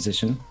tenured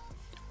position?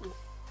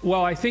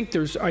 Well, I think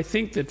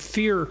that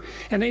fear,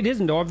 and it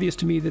isn't obvious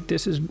to me that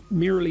this is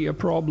merely a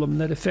problem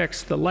that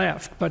affects the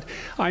left, but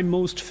I'm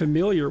most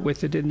familiar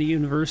with it in the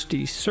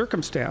university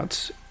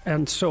circumstance.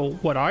 And so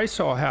what I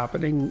saw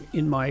happening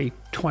in my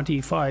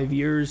 25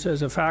 years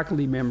as a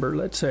faculty member,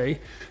 let's say,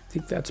 I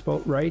think that's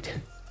about right.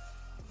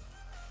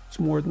 It's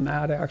more than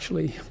that,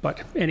 actually.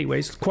 But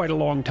anyways, quite a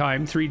long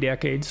time, 3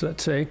 decades,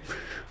 let's say,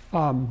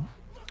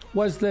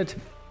 was that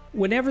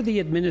whenever the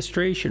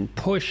administration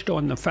pushed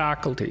on the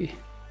faculty,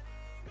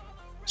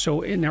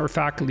 so in our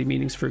faculty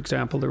meetings, for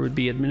example, there would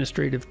be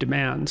administrative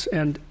demands,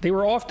 and they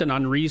were often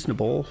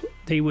unreasonable.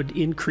 They would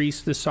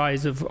increase the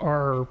size of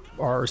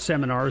our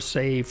seminars,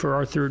 say, for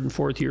our 3rd and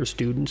 4th year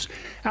students,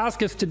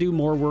 ask us to do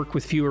more work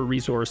with fewer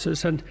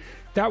resources. And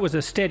that was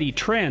a steady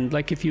trend.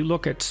 Like if you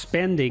look at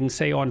spending,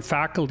 say, on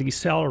faculty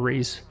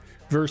salaries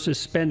versus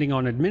spending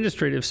on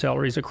administrative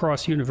salaries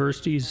across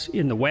universities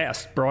in the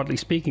West, broadly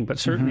speaking, but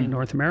certainly in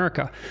North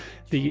America,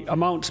 the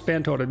amount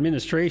spent on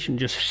administration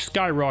just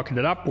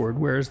skyrocketed upward,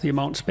 whereas the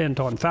amount spent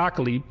on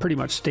faculty pretty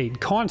much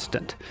stayed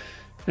constant.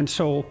 And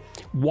so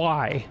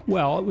why?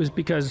 Well, it was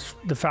because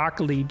the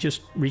faculty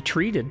just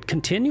retreated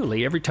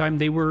continually every time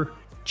they were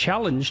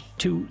challenged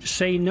to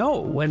say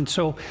no. And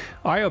so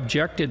I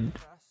objected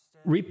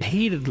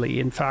repeatedly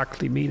in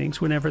faculty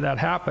meetings whenever that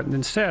happened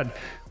and said,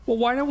 well,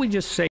 why don't we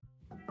just say,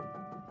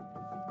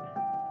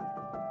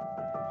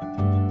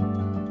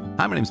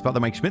 Hi, my name is Father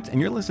Mike Schmitz, and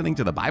you're listening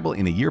to the Bible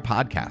in a Year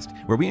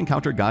podcast, where we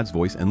encounter God's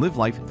voice and live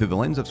life through the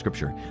lens of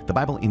Scripture. The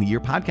Bible in a Year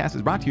podcast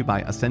is brought to you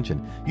by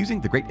Ascension. Using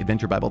the Great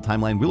Adventure Bible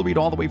timeline, we'll read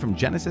all the way from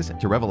Genesis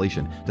to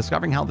Revelation,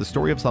 discovering how the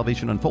story of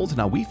salvation unfolds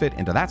and how we fit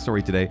into that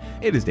story today.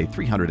 It is day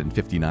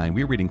 359.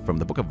 We're reading from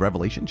the book of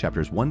Revelation,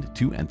 chapters 1,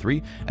 2, and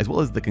 3, as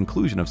well as the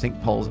conclusion of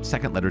St. Paul's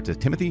second letter to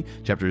Timothy,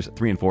 chapters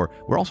 3 and 4.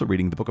 We're also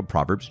reading the book of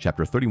Proverbs,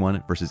 chapter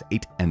 31, verses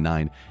 8 and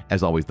 9.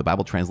 As always, the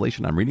Bible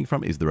translation I'm reading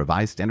from is the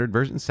Revised Standard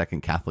Version,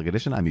 Second Catholic Edition.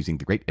 I'm using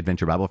the Great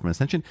Adventure Bible from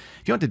Ascension.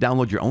 If you want to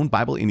download your own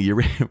Bible in a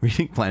Year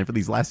reading plan for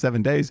these last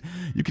 7 days,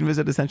 you can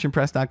visit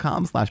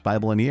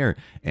ascensionpress.com/Bible in a Year,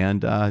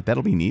 and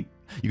that'll be neat.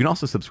 You can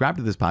also subscribe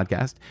to this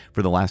podcast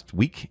for the last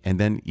week, and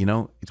then,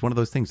 it's one of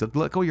those things.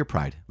 Let go of your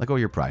pride. Let go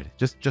of your pride.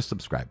 Just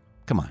subscribe.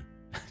 Come on.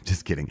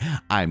 Just kidding.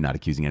 I'm not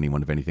accusing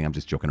anyone of anything. I'm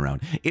just joking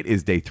around. It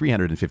is day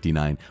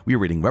 359. We are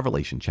reading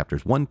Revelation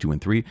chapters 1, 2,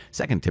 and 3,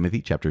 2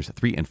 Timothy chapters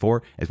 3 and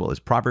 4, as well as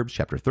Proverbs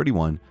chapter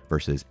 31,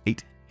 verses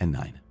 8 and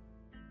 9.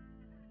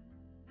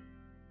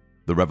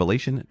 The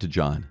Revelation to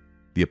John,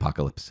 the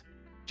Apocalypse.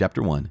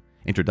 Chapter 1,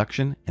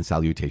 Introduction and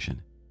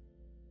Salutation.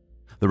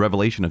 The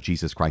revelation of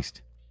Jesus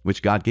Christ,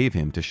 which God gave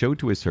him to show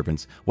to his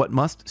servants what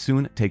must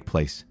soon take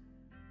place.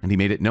 And he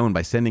made it known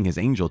by sending his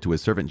angel to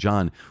his servant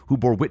John, who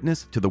bore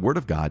witness to the word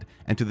of God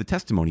and to the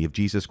testimony of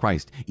Jesus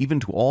Christ, even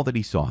to all that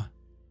he saw.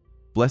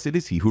 Blessed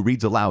is he who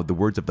reads aloud the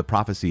words of the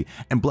prophecy,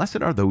 and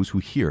blessed are those who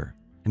hear,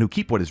 and who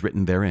keep what is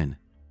written therein,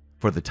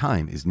 for the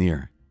time is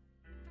near.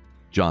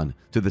 John,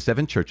 to the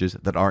 7 churches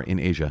that are in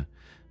Asia,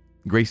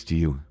 grace to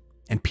you,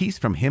 and peace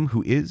from him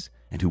who is,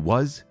 and who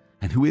was,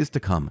 and who is to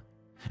come,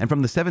 and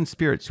from the 7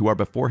 spirits who are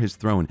before his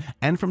throne,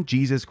 and from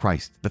Jesus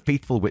Christ, the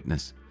faithful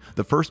witness,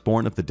 the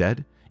firstborn of the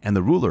dead, and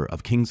the ruler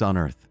of kings on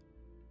earth.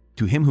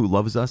 To him who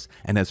loves us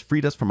and has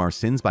freed us from our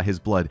sins by his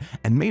blood,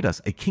 and made us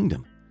a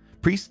kingdom,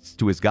 priests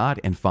to his God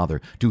and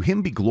Father, to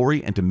him be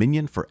glory and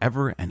dominion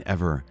forever and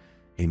ever.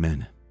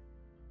 Amen.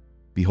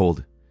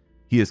 Behold,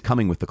 he is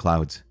coming with the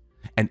clouds,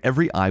 and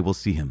every eye will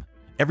see him,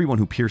 everyone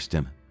who pierced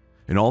him,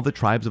 and all the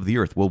tribes of the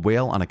earth will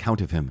wail on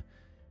account of him.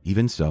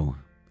 Even so,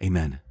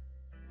 amen.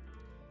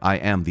 I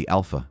am the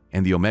Alpha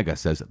and the Omega,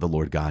 says the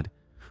Lord God,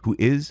 who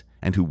is,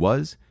 and who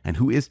was, and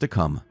who is to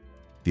come,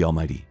 the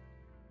Almighty.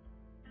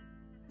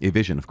 A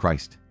vision of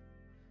Christ.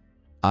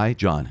 I,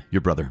 John,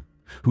 your brother,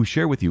 who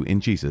share with you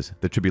in Jesus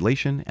the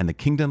tribulation and the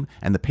kingdom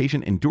and the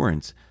patient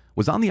endurance,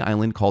 was on the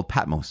island called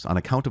Patmos on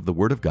account of the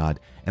word of God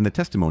and the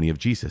testimony of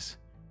Jesus.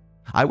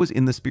 I was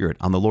in the Spirit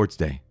on the Lord's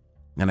day,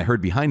 and I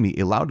heard behind me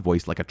a loud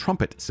voice like a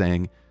trumpet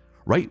saying,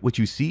 Write what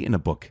you see in a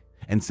book,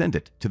 and send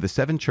it to the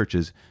 7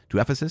 churches, to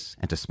Ephesus,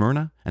 and to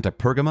Smyrna, and to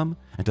Pergamum,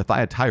 and to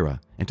Thyatira,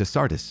 and to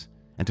Sardis,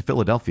 and to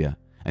Philadelphia,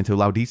 and to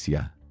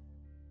Laodicea.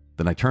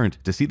 Then I turned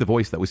to see the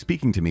voice that was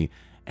speaking to me,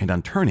 and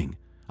on turning,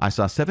 I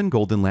saw 7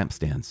 golden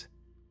lampstands.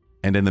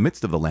 And in the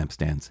midst of the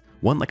lampstands,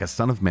 one like a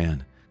son of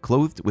man,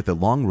 clothed with a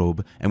long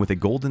robe and with a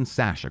golden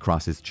sash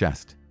across his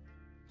chest.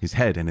 His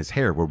head and his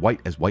hair were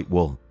white as white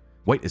wool,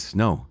 white as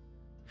snow.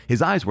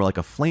 His eyes were like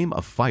a flame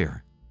of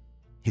fire.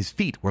 His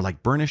feet were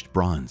like burnished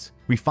bronze,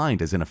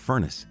 refined as in a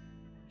furnace,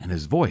 and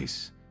his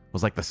voice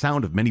was like the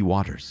sound of many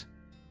waters.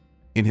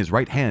 In his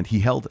right hand he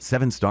held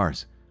 7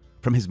 stars.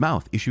 From his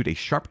mouth issued a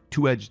sharp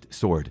 2-edged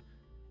sword,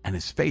 and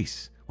his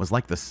face was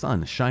like the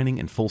sun shining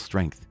in full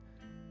strength.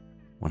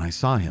 When I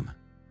saw him,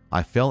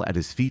 I fell at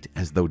his feet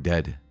as though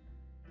dead.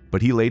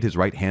 But he laid his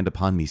right hand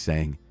upon me,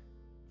 saying,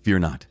 Fear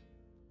not.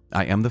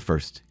 I am the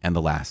first and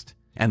the last,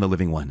 and the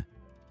living one.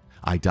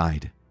 I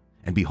died,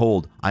 and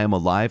behold, I am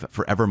alive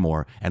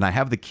forevermore, and I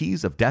have the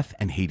keys of death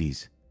and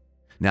Hades.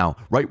 Now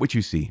write what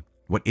you see,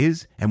 what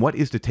is and what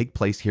is to take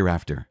place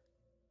hereafter.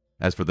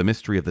 As for the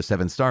mystery of the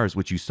 7 stars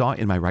which you saw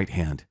in my right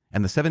hand,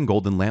 and the 7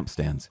 golden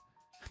lampstands,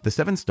 the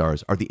 7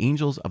 stars are the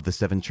angels of the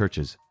 7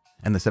 churches,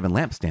 and the 7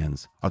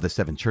 lampstands are the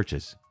 7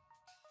 churches.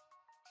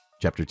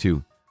 Chapter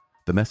 2.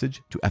 The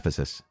message to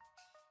Ephesus.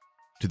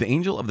 To the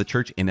angel of the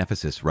church in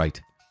Ephesus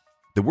write,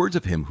 The words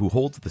of him who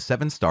holds the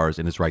 7 stars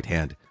in his right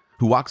hand,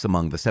 who walks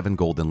among the 7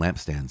 golden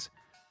lampstands.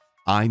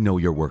 I know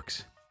your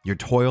works, your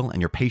toil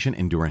and your patient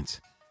endurance,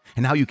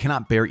 and how you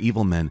cannot bear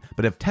evil men,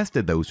 but have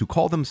tested those who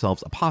call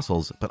themselves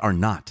apostles but are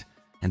not,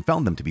 and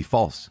found them to be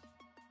false.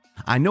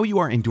 I know you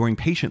are enduring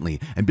patiently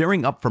and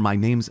bearing up for my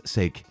name's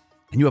sake,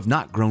 and you have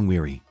not grown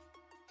weary.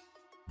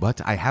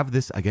 But I have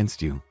this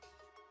against you,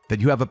 that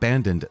you have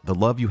abandoned the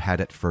love you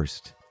had at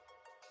first.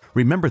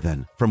 Remember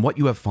then from what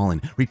you have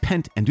fallen,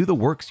 repent and do the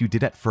works you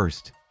did at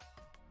first.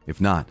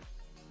 If not,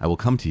 I will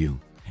come to you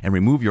and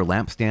remove your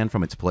lampstand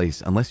from its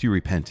place unless you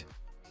repent.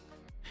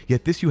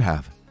 Yet this you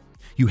have,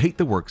 you hate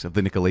the works of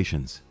the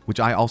Nicolaitans, which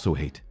I also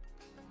hate.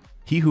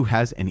 He who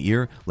has an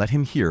ear, let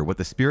him hear what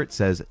the Spirit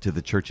says to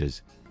the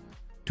churches.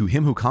 To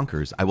him who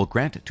conquers, I will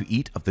grant to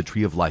eat of the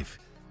tree of life,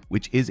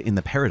 which is in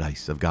the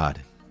paradise of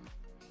God.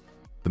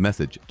 The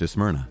message to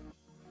Smyrna.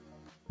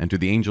 And to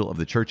the angel of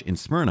the church in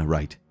Smyrna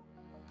write,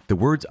 The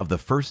words of the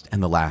first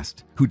and the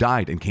last, who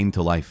died and came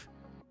to life.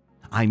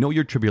 I know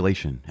your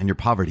tribulation and your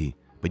poverty,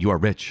 but you are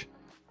rich,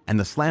 and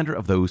the slander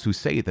of those who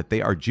say that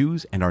they are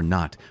Jews and are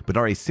not, but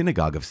are a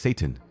synagogue of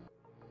Satan.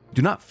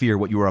 Do not fear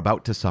what you are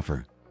about to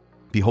suffer.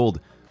 Behold,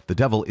 the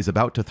devil is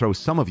about to throw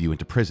some of you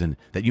into prison,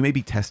 that you may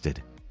be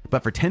tested.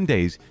 But for 10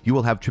 days you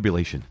will have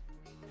tribulation.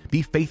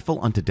 Be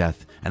faithful unto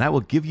death, and I will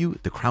give you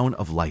the crown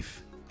of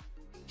life.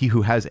 He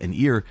who has an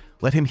ear,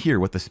 let him hear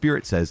what the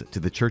Spirit says to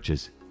the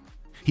churches.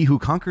 He who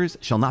conquers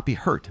shall not be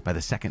hurt by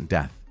the second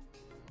death.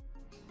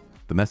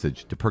 The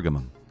message to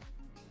Pergamum.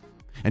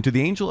 And to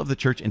the angel of the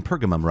church in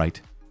Pergamum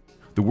write,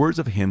 The words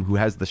of him who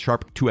has the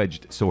sharp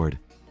 2-edged sword.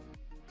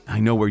 I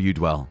know where you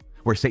dwell,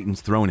 where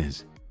Satan's throne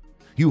is.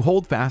 You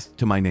hold fast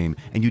to my name,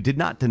 and you did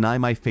not deny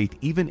my faith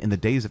even in the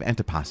days of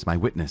Antipas, my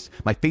witness,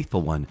 my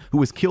faithful one, who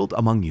was killed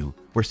among you,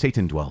 where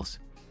Satan dwells.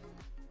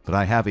 But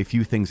I have a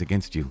few things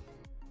against you.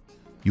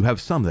 You have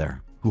some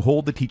there who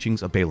hold the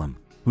teachings of Balaam,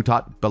 who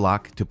taught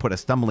Balak to put a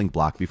stumbling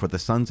block before the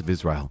sons of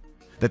Israel,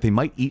 that they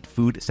might eat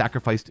food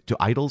sacrificed to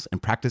idols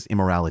and practice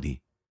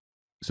immorality.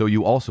 So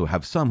you also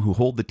have some who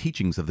hold the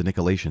teachings of the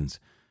Nicolaitans.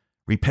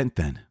 Repent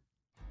then.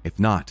 If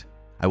not,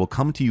 I will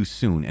come to you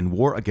soon and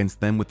war against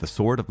them with the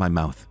sword of my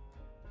mouth.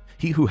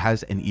 He who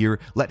has an ear,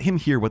 let him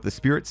hear what the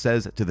Spirit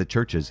says to the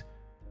churches.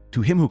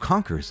 To him who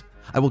conquers,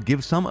 I will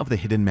give some of the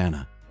hidden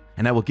manna,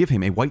 and I will give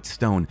him a white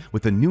stone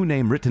with a new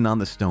name written on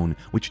the stone,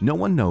 which no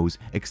one knows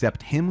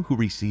except him who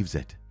receives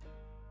it.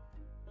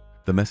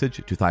 The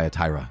message to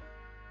Thyatira.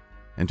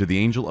 And to the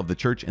angel of the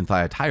church in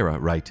Thyatira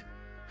write,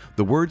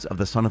 the words of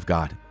the Son of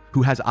God,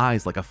 who has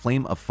eyes like a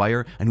flame of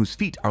fire and whose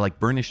feet are like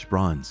burnished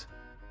bronze.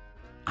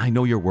 I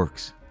know your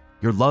works,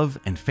 your love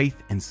and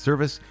faith and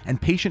service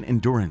and patient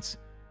endurance,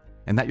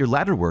 and that your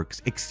latter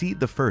works exceed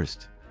the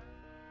first.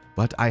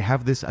 But I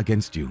have this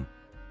against you,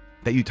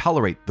 that you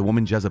tolerate the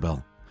woman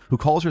Jezebel, who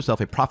calls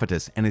herself a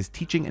prophetess and is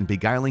teaching and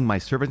beguiling my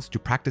servants to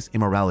practice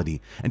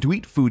immorality and to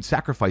eat food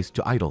sacrificed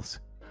to idols.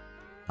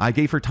 I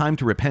gave her time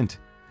to repent,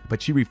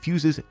 but she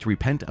refuses to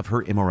repent of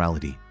her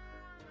immorality.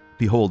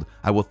 Behold,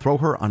 I will throw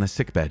her on a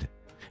sickbed,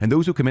 and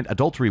those who commit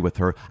adultery with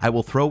her I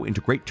will throw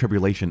into great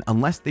tribulation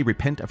unless they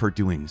repent of her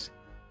doings.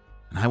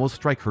 And I will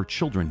strike her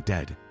children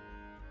dead.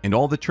 And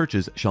all the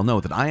churches shall know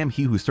that I am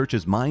he who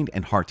searches mind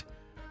and heart,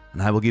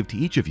 and I will give to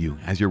each of you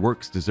as your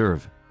works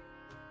deserve.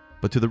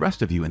 But to the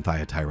rest of you in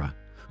Thyatira,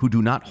 who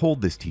do not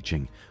hold this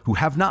teaching, who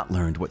have not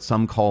learned what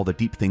some call the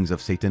deep things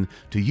of Satan,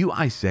 to you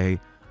I say,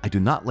 I do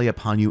not lay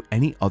upon you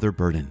any other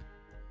burden.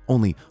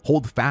 Only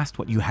hold fast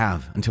what you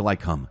have until I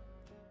come.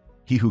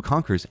 He who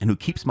conquers and who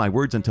keeps my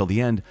words until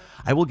the end,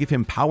 I will give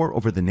him power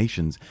over the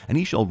nations, and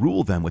he shall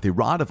rule them with a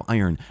rod of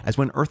iron, as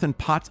when earthen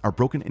pots are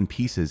broken in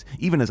pieces,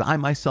 even as I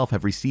myself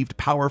have received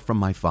power from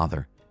my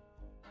Father.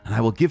 And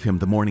I will give him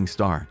the morning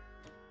star.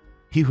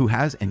 He who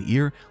has an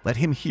ear, let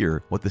him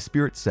hear what the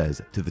Spirit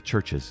says to the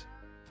churches.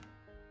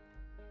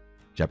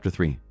 Chapter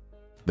 3.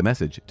 The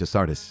message to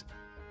Sardis.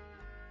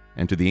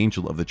 And to the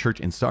angel of the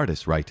church in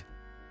Sardis write,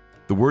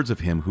 the words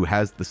of him who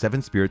has the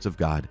 7 spirits of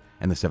God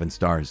and the 7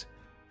 stars.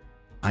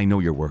 I know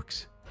your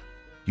works.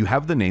 You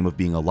have the name of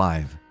being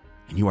alive,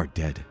 and you are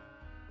dead.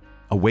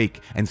 Awake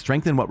and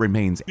strengthen what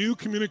remains. New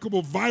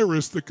communicable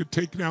virus that could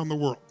take down the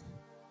world.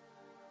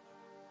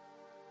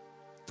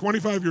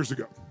 25 years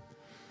ago.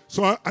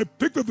 So I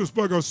picked up this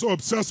book. I was so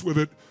obsessed with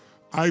it.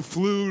 I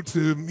flew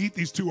to meet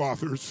these 2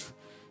 authors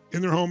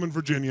in their home in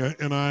Virginia,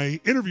 and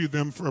I interviewed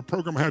them for a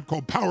program I had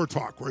called Power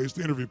Talk, where I used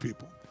to interview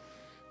people.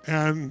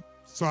 And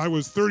so I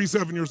was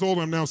 37 years old.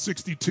 I'm now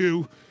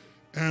 62.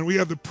 And we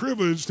have the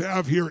privilege to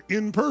have here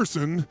in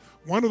person,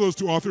 one of those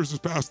 2 authors has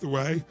passed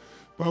away,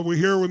 but we're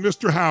here with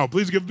Mr. Howe.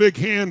 Please give a big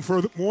hand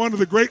for one of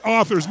the great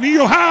authors,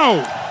 Neil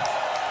Howe.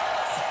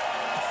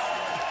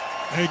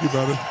 Thank you,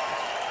 brother.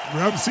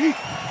 Grab a seat.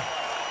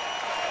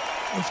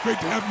 It's great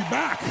to have you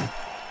back.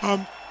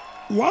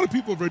 A lot of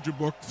people have read your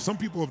book. Some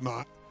people have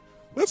not.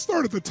 Let's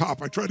start at the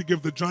top. I tried to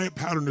give the giant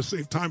pattern to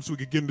save time so we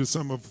could get into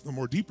some of the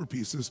more deeper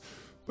pieces,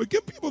 but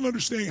give people an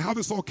understanding how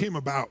this all came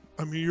about.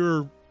 I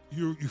mean,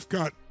 you've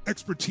got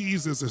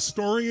expertise as a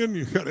historian,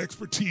 you've got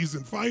expertise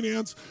in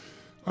finance.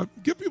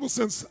 Give people a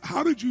sense,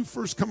 how did you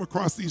first come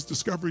across these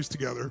discoveries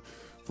together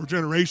for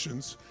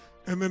generations,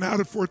 and then how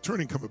did Fourth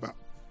Turning come about?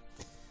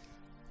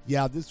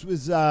 Yeah, this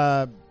was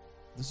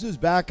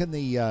back in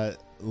the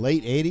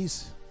late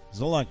 80s. It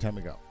was a long time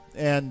ago.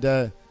 And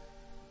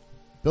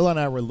Bill and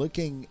I were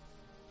looking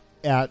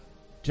at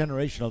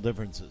generational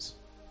differences.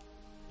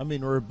 I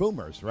mean, we're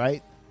boomers,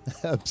 right?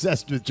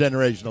 Obsessed with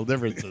generational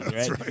differences, right?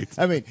 That's right.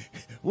 I mean,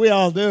 we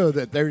all knew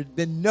that there had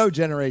been no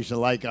generation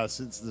like us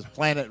since this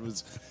planet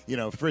was,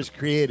 first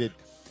created.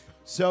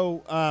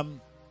 So,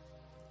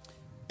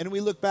 and we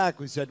look back,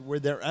 we said, were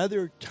there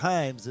other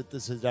times that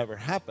this has ever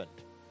happened?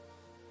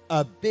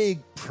 A big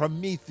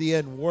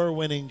Promethean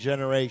war-winning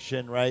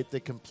generation, right,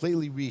 that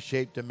completely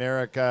reshaped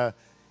America.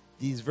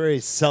 These very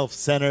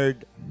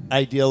self-centered,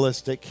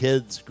 idealistic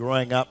kids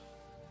growing up.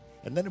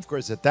 And then, of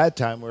course, at that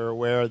time, we were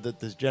aware that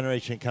this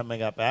generation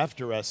coming up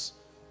after us,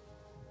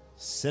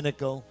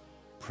 cynical,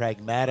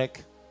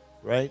 pragmatic,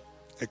 right?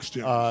 X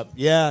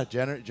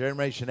generation.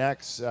 Generation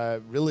X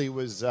really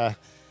was, they're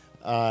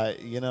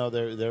in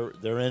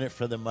it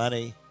for the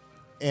money,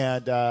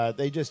 and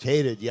they just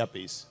hated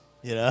yuppies.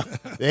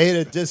 They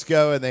hated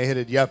disco and they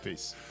hated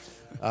yuppies.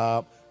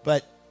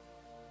 But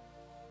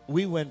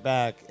we went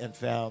back and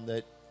found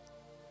that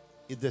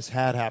this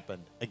had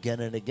happened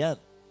again and again.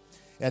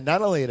 And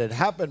not only had it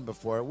happened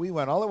before, we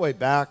went all the way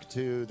back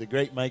to the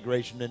Great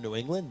Migration into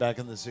England back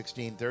in the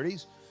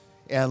 1630s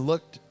and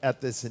looked at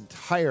this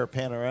entire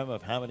panorama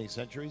of how many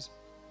centuries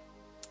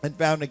and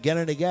found again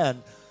and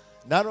again,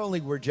 not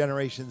only were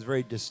generations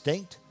very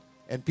distinct,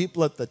 and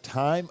people at the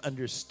time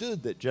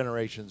understood that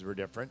generations were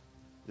different.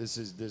 This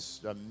is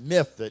this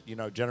myth that,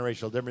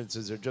 generational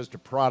differences are just a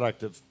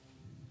product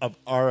of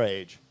our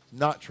age.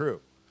 Not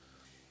true.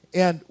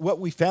 And what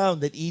we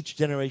found that each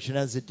generation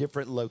has a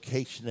different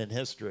location in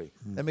history.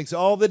 That makes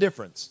all the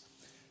difference,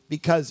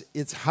 because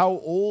it's how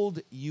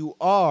old you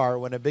are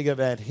when a big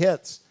event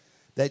hits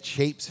that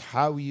shapes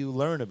how you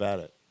learn about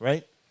it,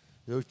 right?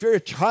 If you're a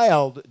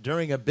child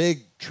during a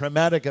big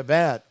traumatic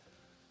event,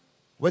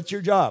 what's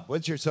your job?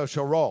 What's your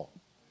social role?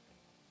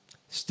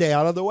 Stay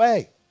out of the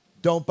way.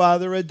 Don't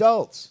bother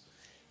adults.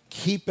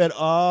 Keep it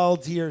all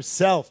to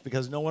yourself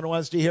because no one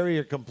wants to hear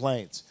your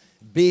complaints.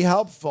 Be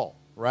helpful,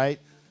 right?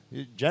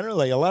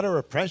 Generally, a lot of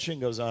repression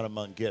goes on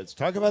among kids.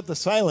 Talk about the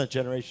silent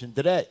generation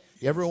today.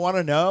 You ever want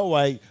to know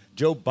why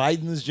Joe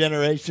Biden's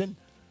generation,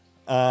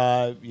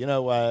 that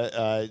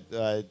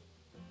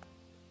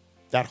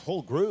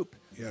whole group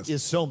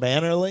is so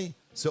mannerly,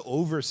 so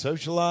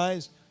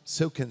over-socialized,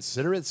 so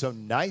considerate, so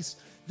nice?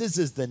 This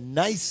is the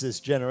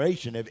nicest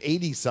generation of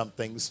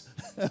 80-somethings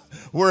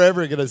we're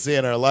ever going to see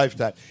in our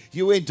lifetime.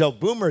 You wait until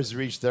boomers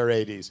reach their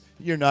 80s.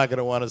 You're not going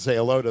to want to say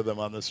hello to them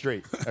on the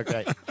street,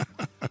 okay?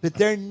 But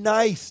they're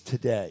nice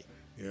today.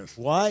 Yes.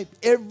 Why?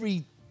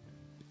 Every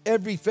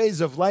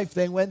phase of life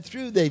they went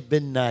through, they've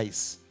been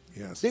nice.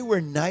 Yes. They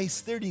were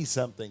nice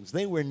 30-somethings.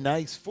 They were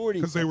nice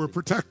 40-somethings. Because they were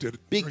protected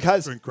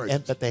during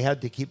crisis. But they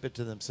had to keep it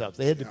to themselves.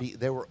 They had to be.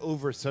 They were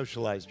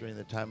over-socialized during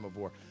the time of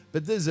war.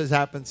 But this has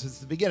happened since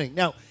the beginning.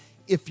 Now,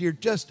 if you're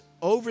just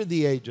over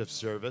the age of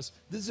service,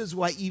 this is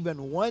why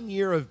even 1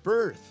 year of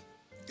birth.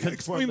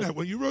 Explain that.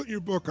 When you wrote your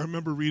book, I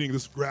remember reading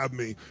this, grabbed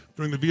me,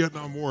 during the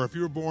Vietnam War. If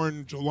you were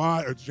born December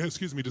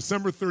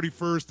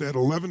 31st at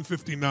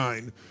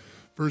 11:59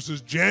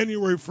 versus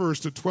January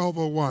 1st at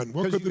 12:01,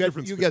 what could the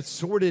difference be? You get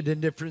sorted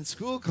in different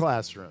school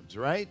classrooms,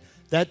 right?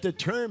 That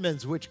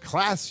determines which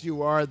class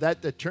you are.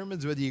 That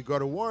determines whether you go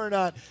to war or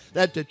not.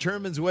 That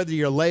determines whether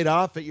you're laid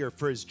off at your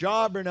first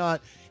job or not.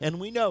 And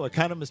we know,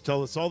 economists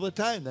tell us all the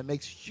time, that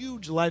makes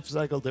huge life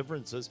cycle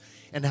differences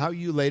in how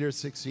you later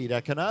succeed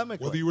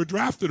economically. Whether you were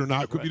drafted or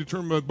not could be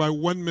determined by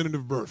 1 minute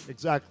of birth.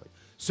 Exactly.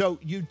 So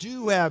you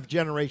do have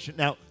generation.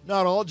 Now,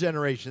 not all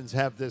generations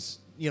have this,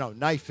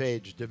 knife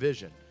edge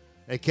division.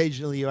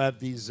 Occasionally you have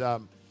these,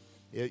 kind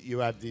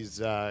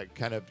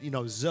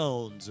of,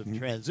 zones of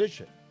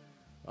transition.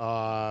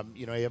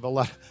 You have a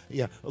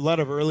lot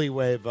of early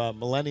wave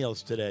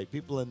millennials today.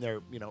 People in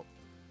their,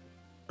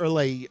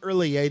 early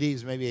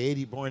 80s,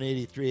 maybe born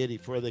 83,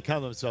 84. They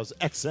call themselves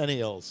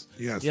exennials.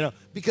 Yes.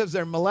 Because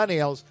they're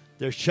millennials.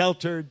 They're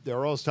sheltered.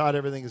 They're always taught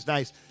everything is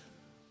nice,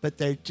 but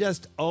they're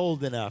just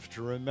old enough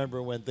to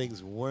remember when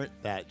things weren't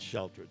that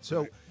sheltered.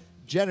 So,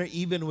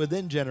 even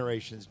within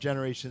generations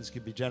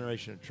can be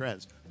generation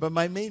trends. But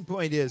my main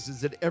point is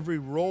that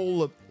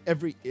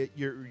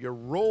your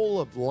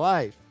role of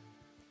life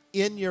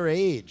in your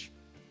age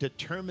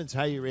determines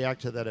how you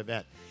react to that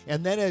event.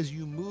 And then as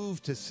you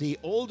move to see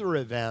older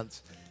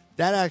events,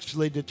 that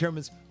actually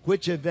determines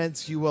which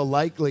events you will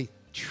likely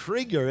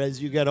trigger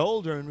as you get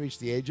older and reach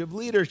the age of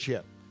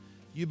leadership.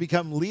 You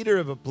become leader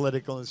of a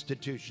political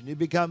institution. You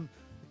become,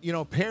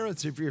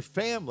 parents of your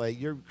family.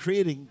 You're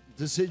creating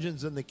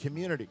decisions in the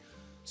community.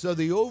 So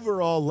the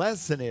overall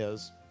lesson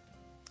is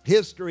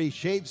history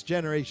shapes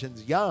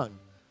generations young,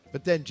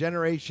 but then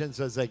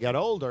generations as they get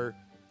older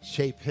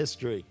shape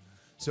history.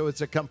 So it's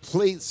a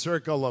complete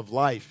circle of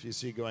life you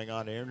see going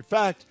on here. In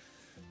fact,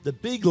 the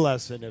big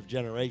lesson of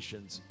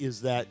generations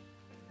is that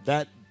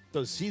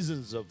those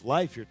seasons of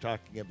life you're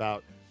talking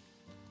about,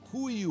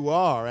 who you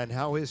are and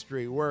how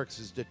history works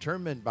is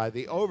determined by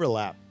the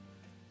overlap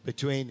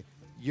between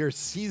your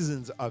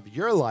seasons of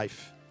your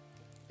life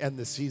and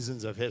the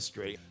seasons of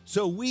history.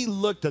 So we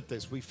looked at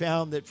this. We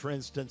found that, for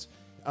instance,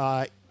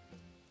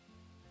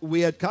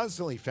 we had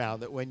constantly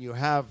found that when you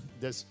have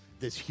this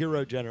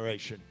hero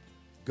generation,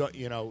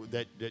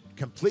 that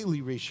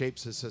completely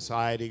reshapes a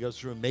society, goes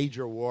through a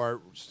major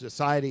war,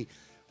 society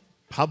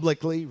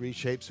publicly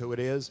reshapes who it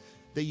is,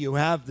 that you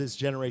have this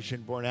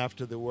generation born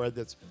after the war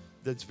that's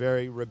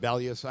very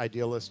rebellious,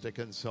 idealistic,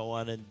 and so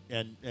on,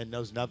 and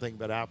knows nothing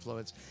but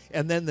affluence.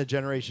 And then the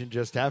generation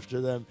just after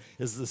them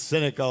is the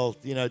cynical,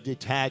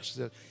 detached.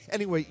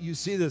 Anyway, you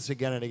see this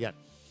again and again.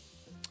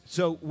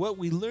 So what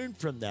we learned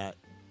from that,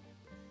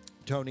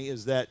 Tony,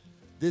 is that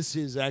this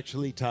is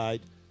actually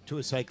tied to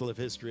a cycle of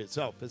history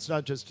itself. It's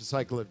not just a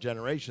cycle of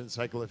generations,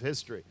 cycle of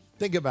history.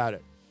 Think about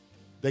it.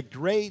 The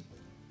great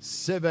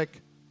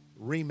civic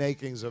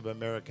remakings of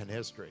American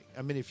history.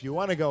 I mean, if you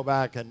want to go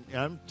back, and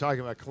I'm talking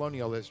about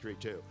colonial history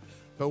too,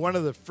 but one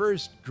of the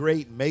first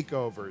great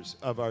makeovers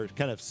of our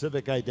kind of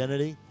civic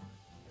identity,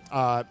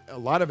 a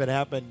lot of it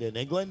happened in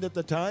England at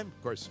the time.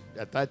 Of course,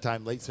 at that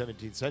time, late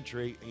 17th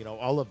century,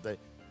 all of the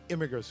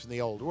immigrants from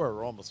the old world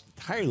were almost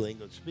entirely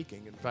English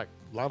speaking. In fact,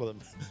 a lot of them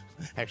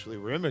actually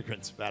were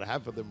immigrants. About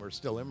half of them were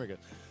still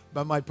immigrants.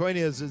 But my point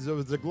is it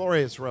was a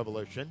glorious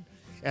revolution,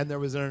 and there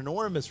was an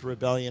enormous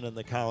rebellion in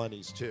the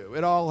colonies too.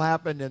 It all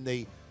happened in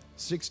the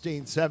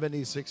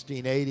 1670s,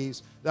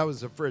 1680s. That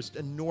was the first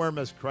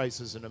enormous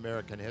crisis in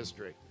American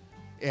history.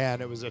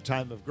 And it was a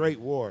time of great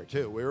war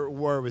too. We were at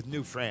war with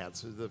New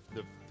France.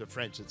 The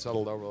French had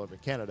settled over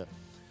Canada.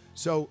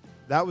 So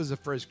that was the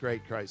first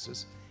great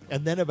crisis.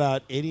 And then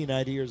about 80,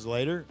 90 years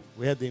later,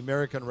 we had the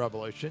American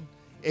Revolution.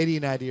 80,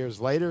 90 years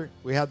later,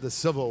 we had the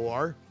Civil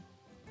War.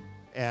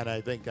 And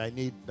I think I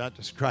need not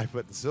describe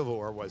what the Civil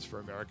War was for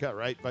America,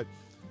 right?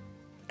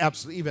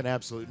 even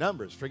absolute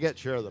numbers. Forget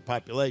share of the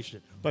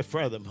population. By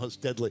far the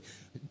most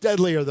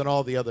deadlier than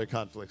all the other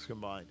conflicts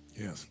combined.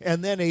 Yes.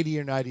 And then 80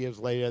 or 90 years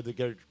later,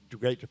 the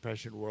Great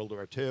Depression, World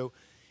War II.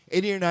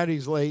 80 or 90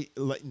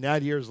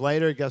 years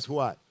later, guess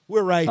what?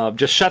 We're right.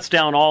 Just shuts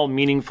down all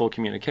meaningful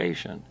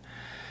communication.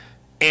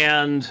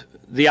 And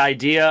the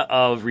idea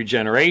of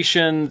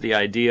regeneration, the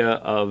idea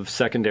of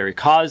secondary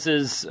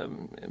causes,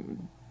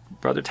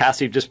 Brother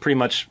Tassi just pretty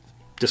much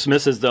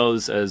dismisses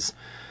those as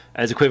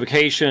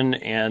equivocation,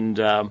 and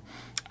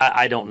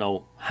I don't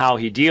know how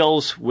he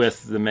deals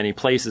with the many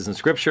places in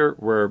Scripture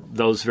where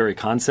those very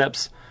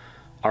concepts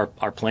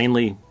are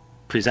plainly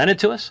presented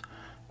to us.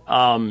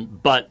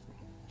 But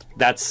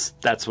that's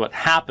what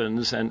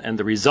happens, and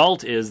the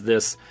result is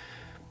this.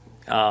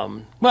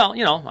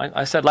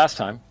 I said last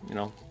time,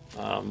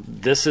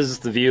 this is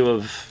the view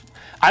of.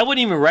 I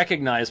wouldn't even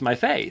recognize my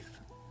faith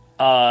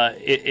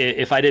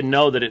if I didn't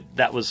know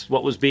that was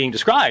what was being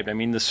described. I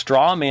mean, the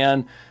straw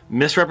man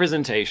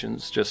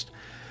misrepresentations just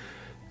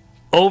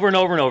over and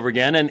over and over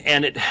again,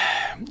 and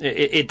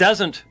it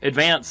doesn't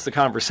advance the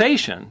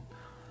conversation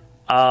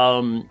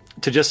to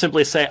just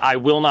simply say, I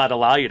will not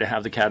allow you to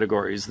have the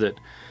categories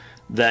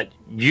that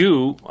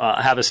you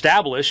have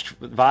established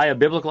via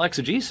biblical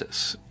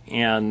exegesis.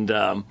 And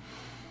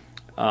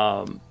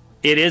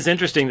it is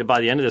interesting that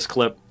by the end of this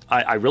clip,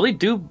 I really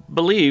do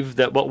believe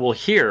that what we'll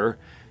hear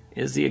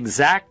is the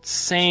exact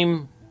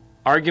same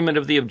argument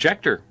of the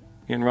objector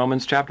in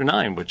Romans chapter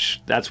 9,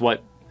 which that's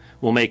what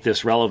will make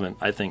this relevant,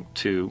 I think,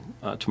 to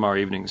tomorrow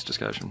evening's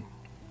discussion.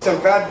 So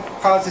God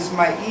causes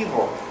my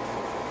evil.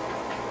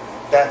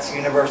 That's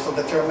universal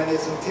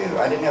determinism too.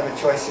 I didn't have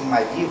a choice in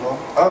my evil.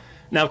 Oh.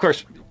 Now, of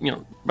course,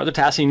 Brother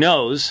Tassi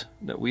knows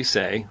that we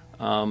say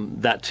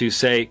that to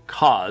say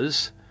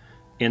cause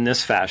in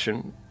this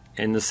fashion,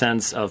 in the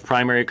sense of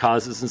primary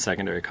causes and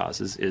secondary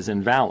causes, is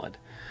invalid.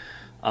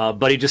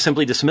 But he just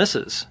simply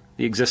dismisses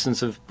the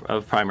existence of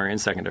primary and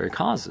secondary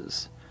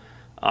causes.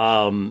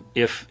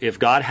 If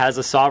God has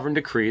a sovereign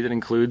decree that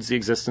includes the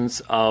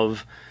existence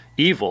of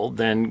evil,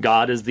 then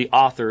God is the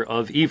author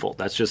of evil.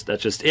 That's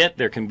just it.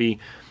 There can be,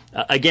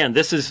 again,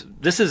 this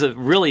is a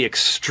really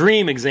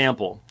extreme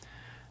example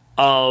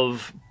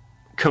of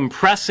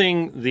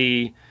compressing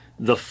the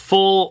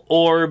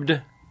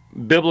full-orbed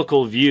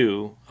biblical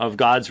view of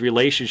God's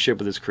relationship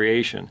with His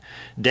creation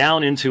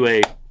down into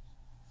a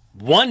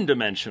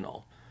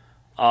one-dimensional,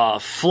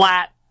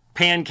 flat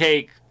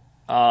pancake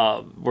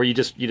where you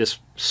just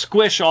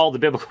squish all the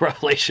biblical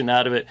revelation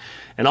out of it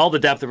and all the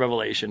depth of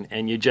revelation,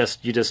 and you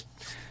just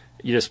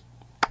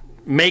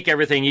make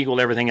everything equal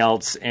to everything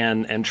else,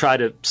 and try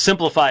to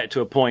simplify it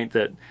to a point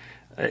that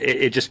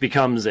it just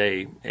becomes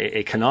a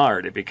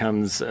canard. It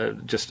becomes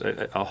just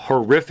a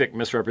horrific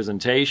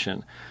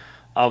misrepresentation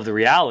of the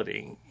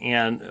reality.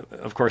 And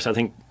of course, I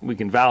think we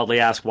can validly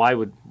ask, why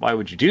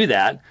would you do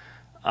that?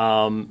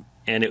 And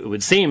it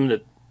would seem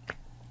that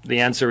the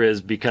answer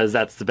is because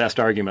that's the best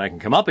argument I can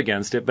come up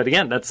against it. But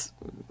again, that's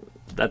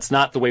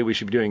not the way we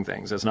should be doing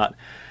things. That's not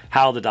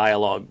how the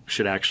dialogue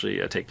should actually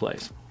take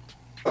place.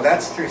 Well,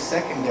 that's through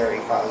secondary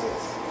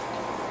causes.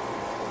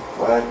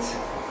 What?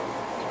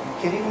 Are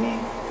you kidding me?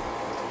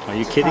 Are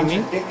you kidding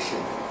me? Contradiction.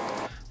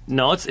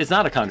 No, it's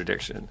not a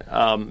contradiction.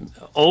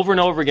 Over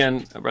and over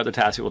again, Brother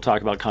Tassi will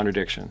talk about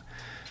contradiction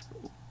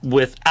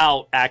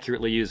without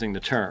accurately using the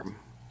term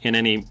in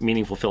any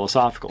meaningful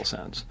philosophical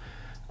sense.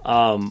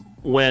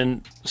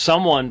 When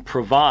someone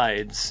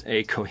provides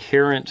a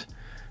coherent,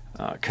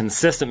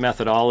 consistent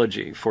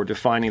methodology for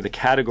defining the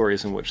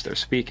categories in which they're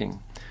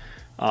speaking,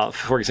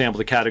 for example,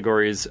 the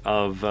categories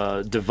of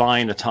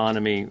divine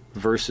autonomy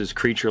versus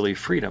creaturely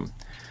freedom,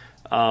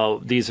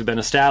 these have been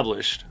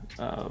established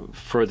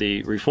for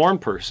the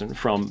Reformed person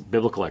from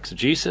biblical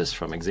exegesis,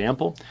 from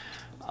example.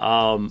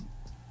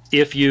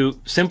 If you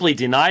simply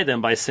deny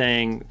them by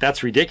saying,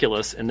 that's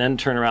ridiculous, and then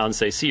turn around and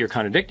say, see, you're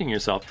contradicting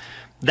yourself,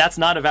 that's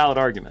not a valid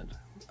argument.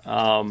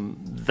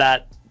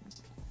 That,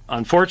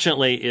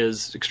 unfortunately,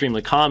 is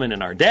extremely common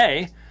in our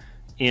day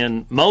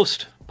in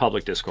most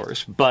public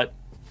discourse, but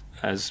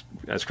as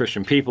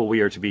Christian people,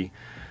 we are to be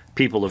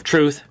people of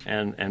truth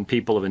and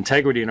people of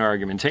integrity in our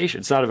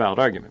argumentation. It's not a valid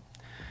argument.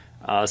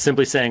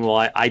 Simply saying,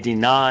 well, I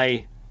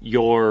deny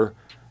your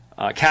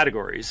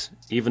categories,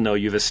 even though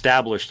you've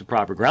established the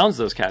proper grounds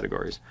of those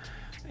categories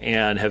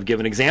and have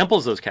given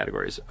examples of those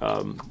categories,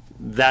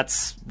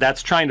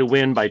 that's trying to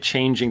win by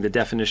changing the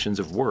definitions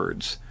of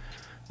words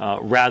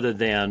rather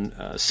than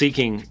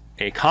seeking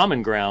a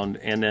common ground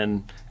and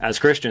then, as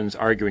Christians,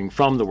 arguing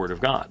from the Word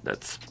of God.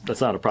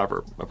 That's not a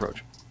proper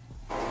approach.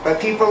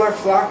 But people are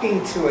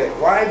flocking to it.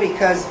 Why?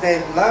 Because they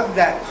love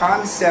that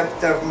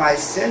concept of my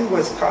sin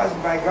was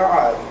caused by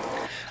God.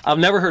 I've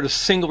never heard a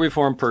single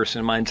Reformed person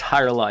in my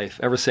entire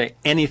life ever say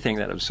anything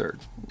that absurd.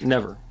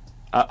 Never.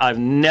 I've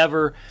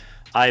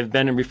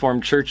been in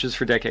Reformed churches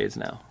for decades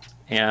now,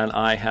 and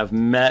I have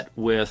met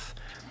with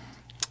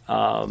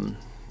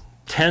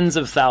tens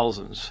of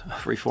thousands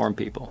of Reformed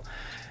people,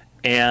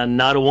 and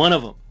not a one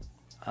of them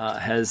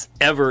has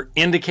ever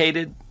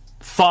indicated,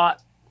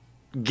 thought,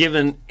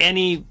 given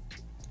any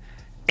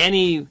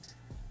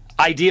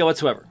idea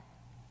whatsoever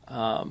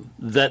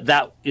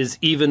that is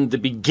even the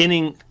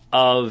beginning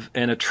of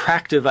an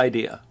attractive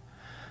idea.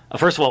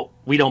 First of all,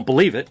 we don't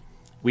believe it.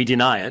 We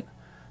deny it.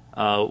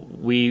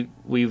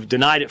 We've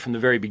denied it from the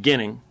very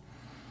beginning.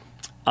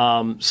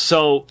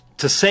 So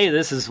to say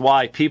this is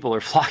why people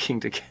are flocking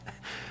to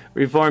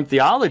Reformed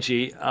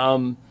theology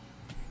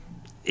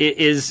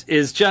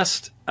is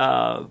just,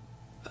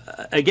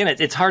 again,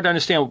 it's hard to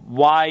understand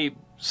why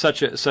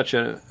such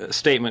a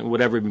statement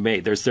would ever be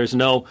made. There's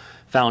no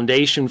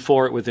foundation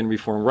for it within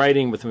Reformed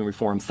writing, within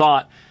Reformed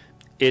thought.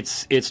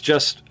 It's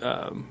just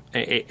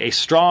a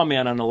straw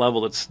man on a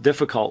level that's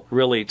difficult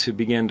really to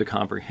begin to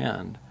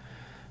comprehend.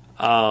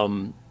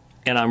 And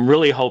I'm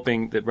really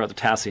hoping that Brother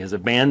Tassi has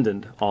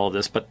abandoned all of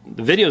this, but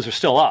the videos are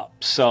still up,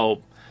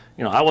 so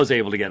I was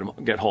able to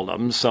get hold of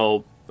them.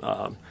 So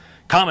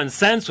common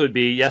sense would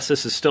be, yes,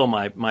 this is still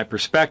my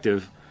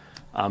perspective.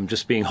 I'm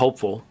just being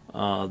hopeful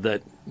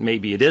that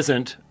maybe it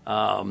isn't.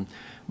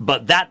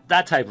 But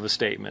that type of a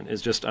statement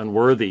is just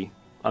unworthy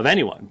of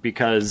anyone,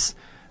 because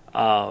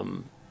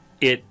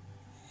it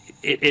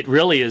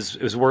really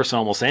is worse than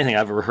almost anything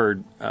I've ever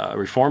heard a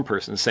Reformed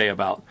person say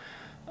about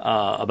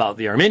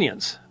the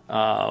Arminians.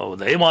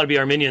 They want to be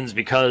Arminians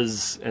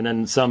because, and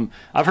then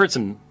I've heard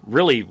some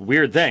really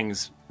weird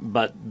things,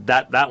 but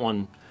that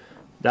one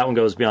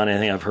goes beyond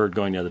anything I've heard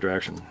going the other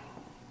direction.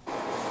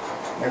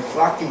 They're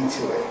flocking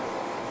to it.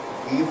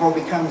 Evil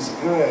becomes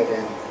good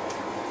and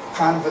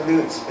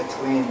convolutes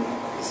between,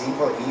 is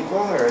evil evil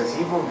or is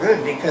evil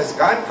good? Because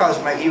God calls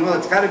my evil,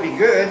 it's got to be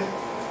good.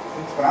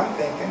 That's what I'm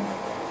thinking.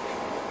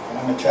 And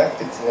I'm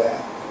attracted to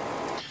that.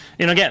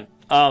 Again,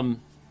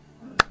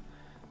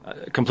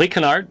 complete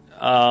canard.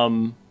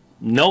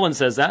 No one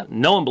says that.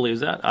 No one believes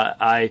that.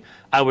 I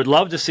would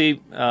love to see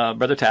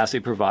Brother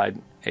Tassi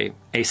provide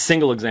a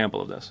single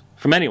example of this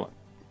from anyone.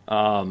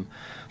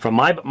 From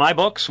my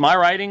books, my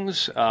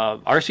writings,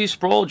 R.C.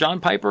 Sproul, John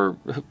Piper,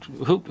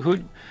 who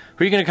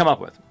are you going to come up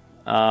with?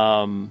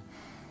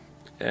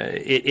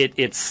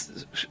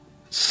 It's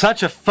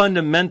such a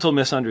fundamental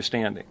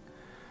misunderstanding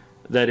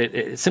that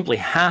it simply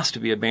has to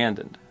be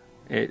abandoned.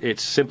 It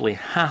simply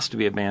has to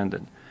be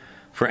abandoned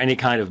for any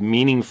kind of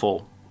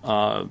meaningful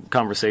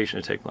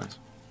conversation to take place.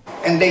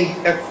 And they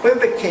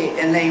equivocate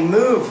and they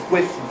move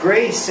with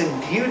grace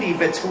and beauty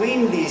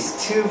between these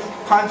two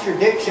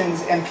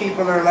contradictions, and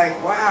people are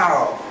like,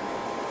 wow,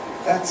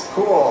 that's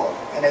cool.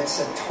 And it's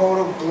a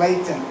total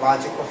blatant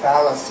logical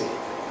fallacy.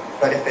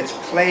 But if it's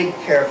played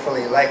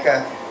carefully, like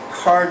a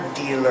card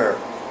dealer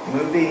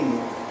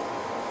moving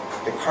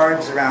the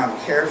cards around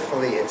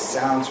carefully, it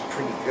sounds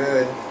pretty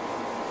good.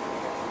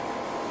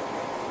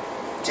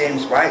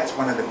 James White's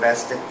one of the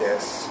best at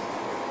this.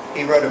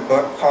 He wrote a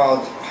book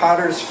called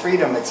Potter's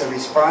Freedom. It's a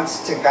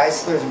response to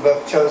Geisler's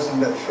book, Chosen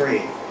But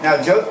Free.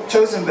 Now,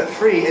 Chosen But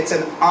Free, it's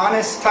an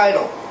honest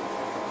title.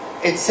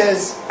 It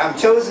says, I'm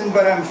chosen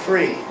but I'm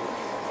free.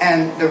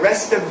 And the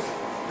rest of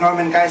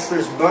Norman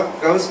Geisler's book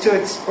goes to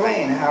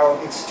explain how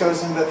it's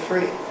chosen but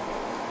free.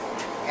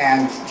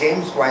 And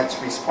James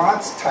White's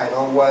response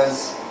title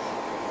was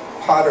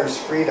Potter's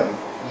Freedom,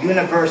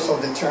 Universal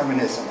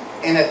Determinism.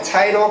 In a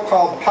title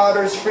called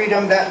Potter's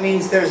Freedom, that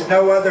means there's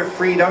no other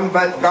freedom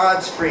but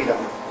God's freedom.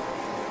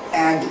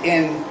 And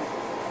in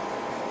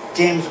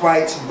James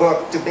White's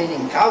book,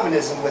 Debating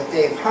Calvinism with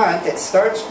Dave Hunt, it starts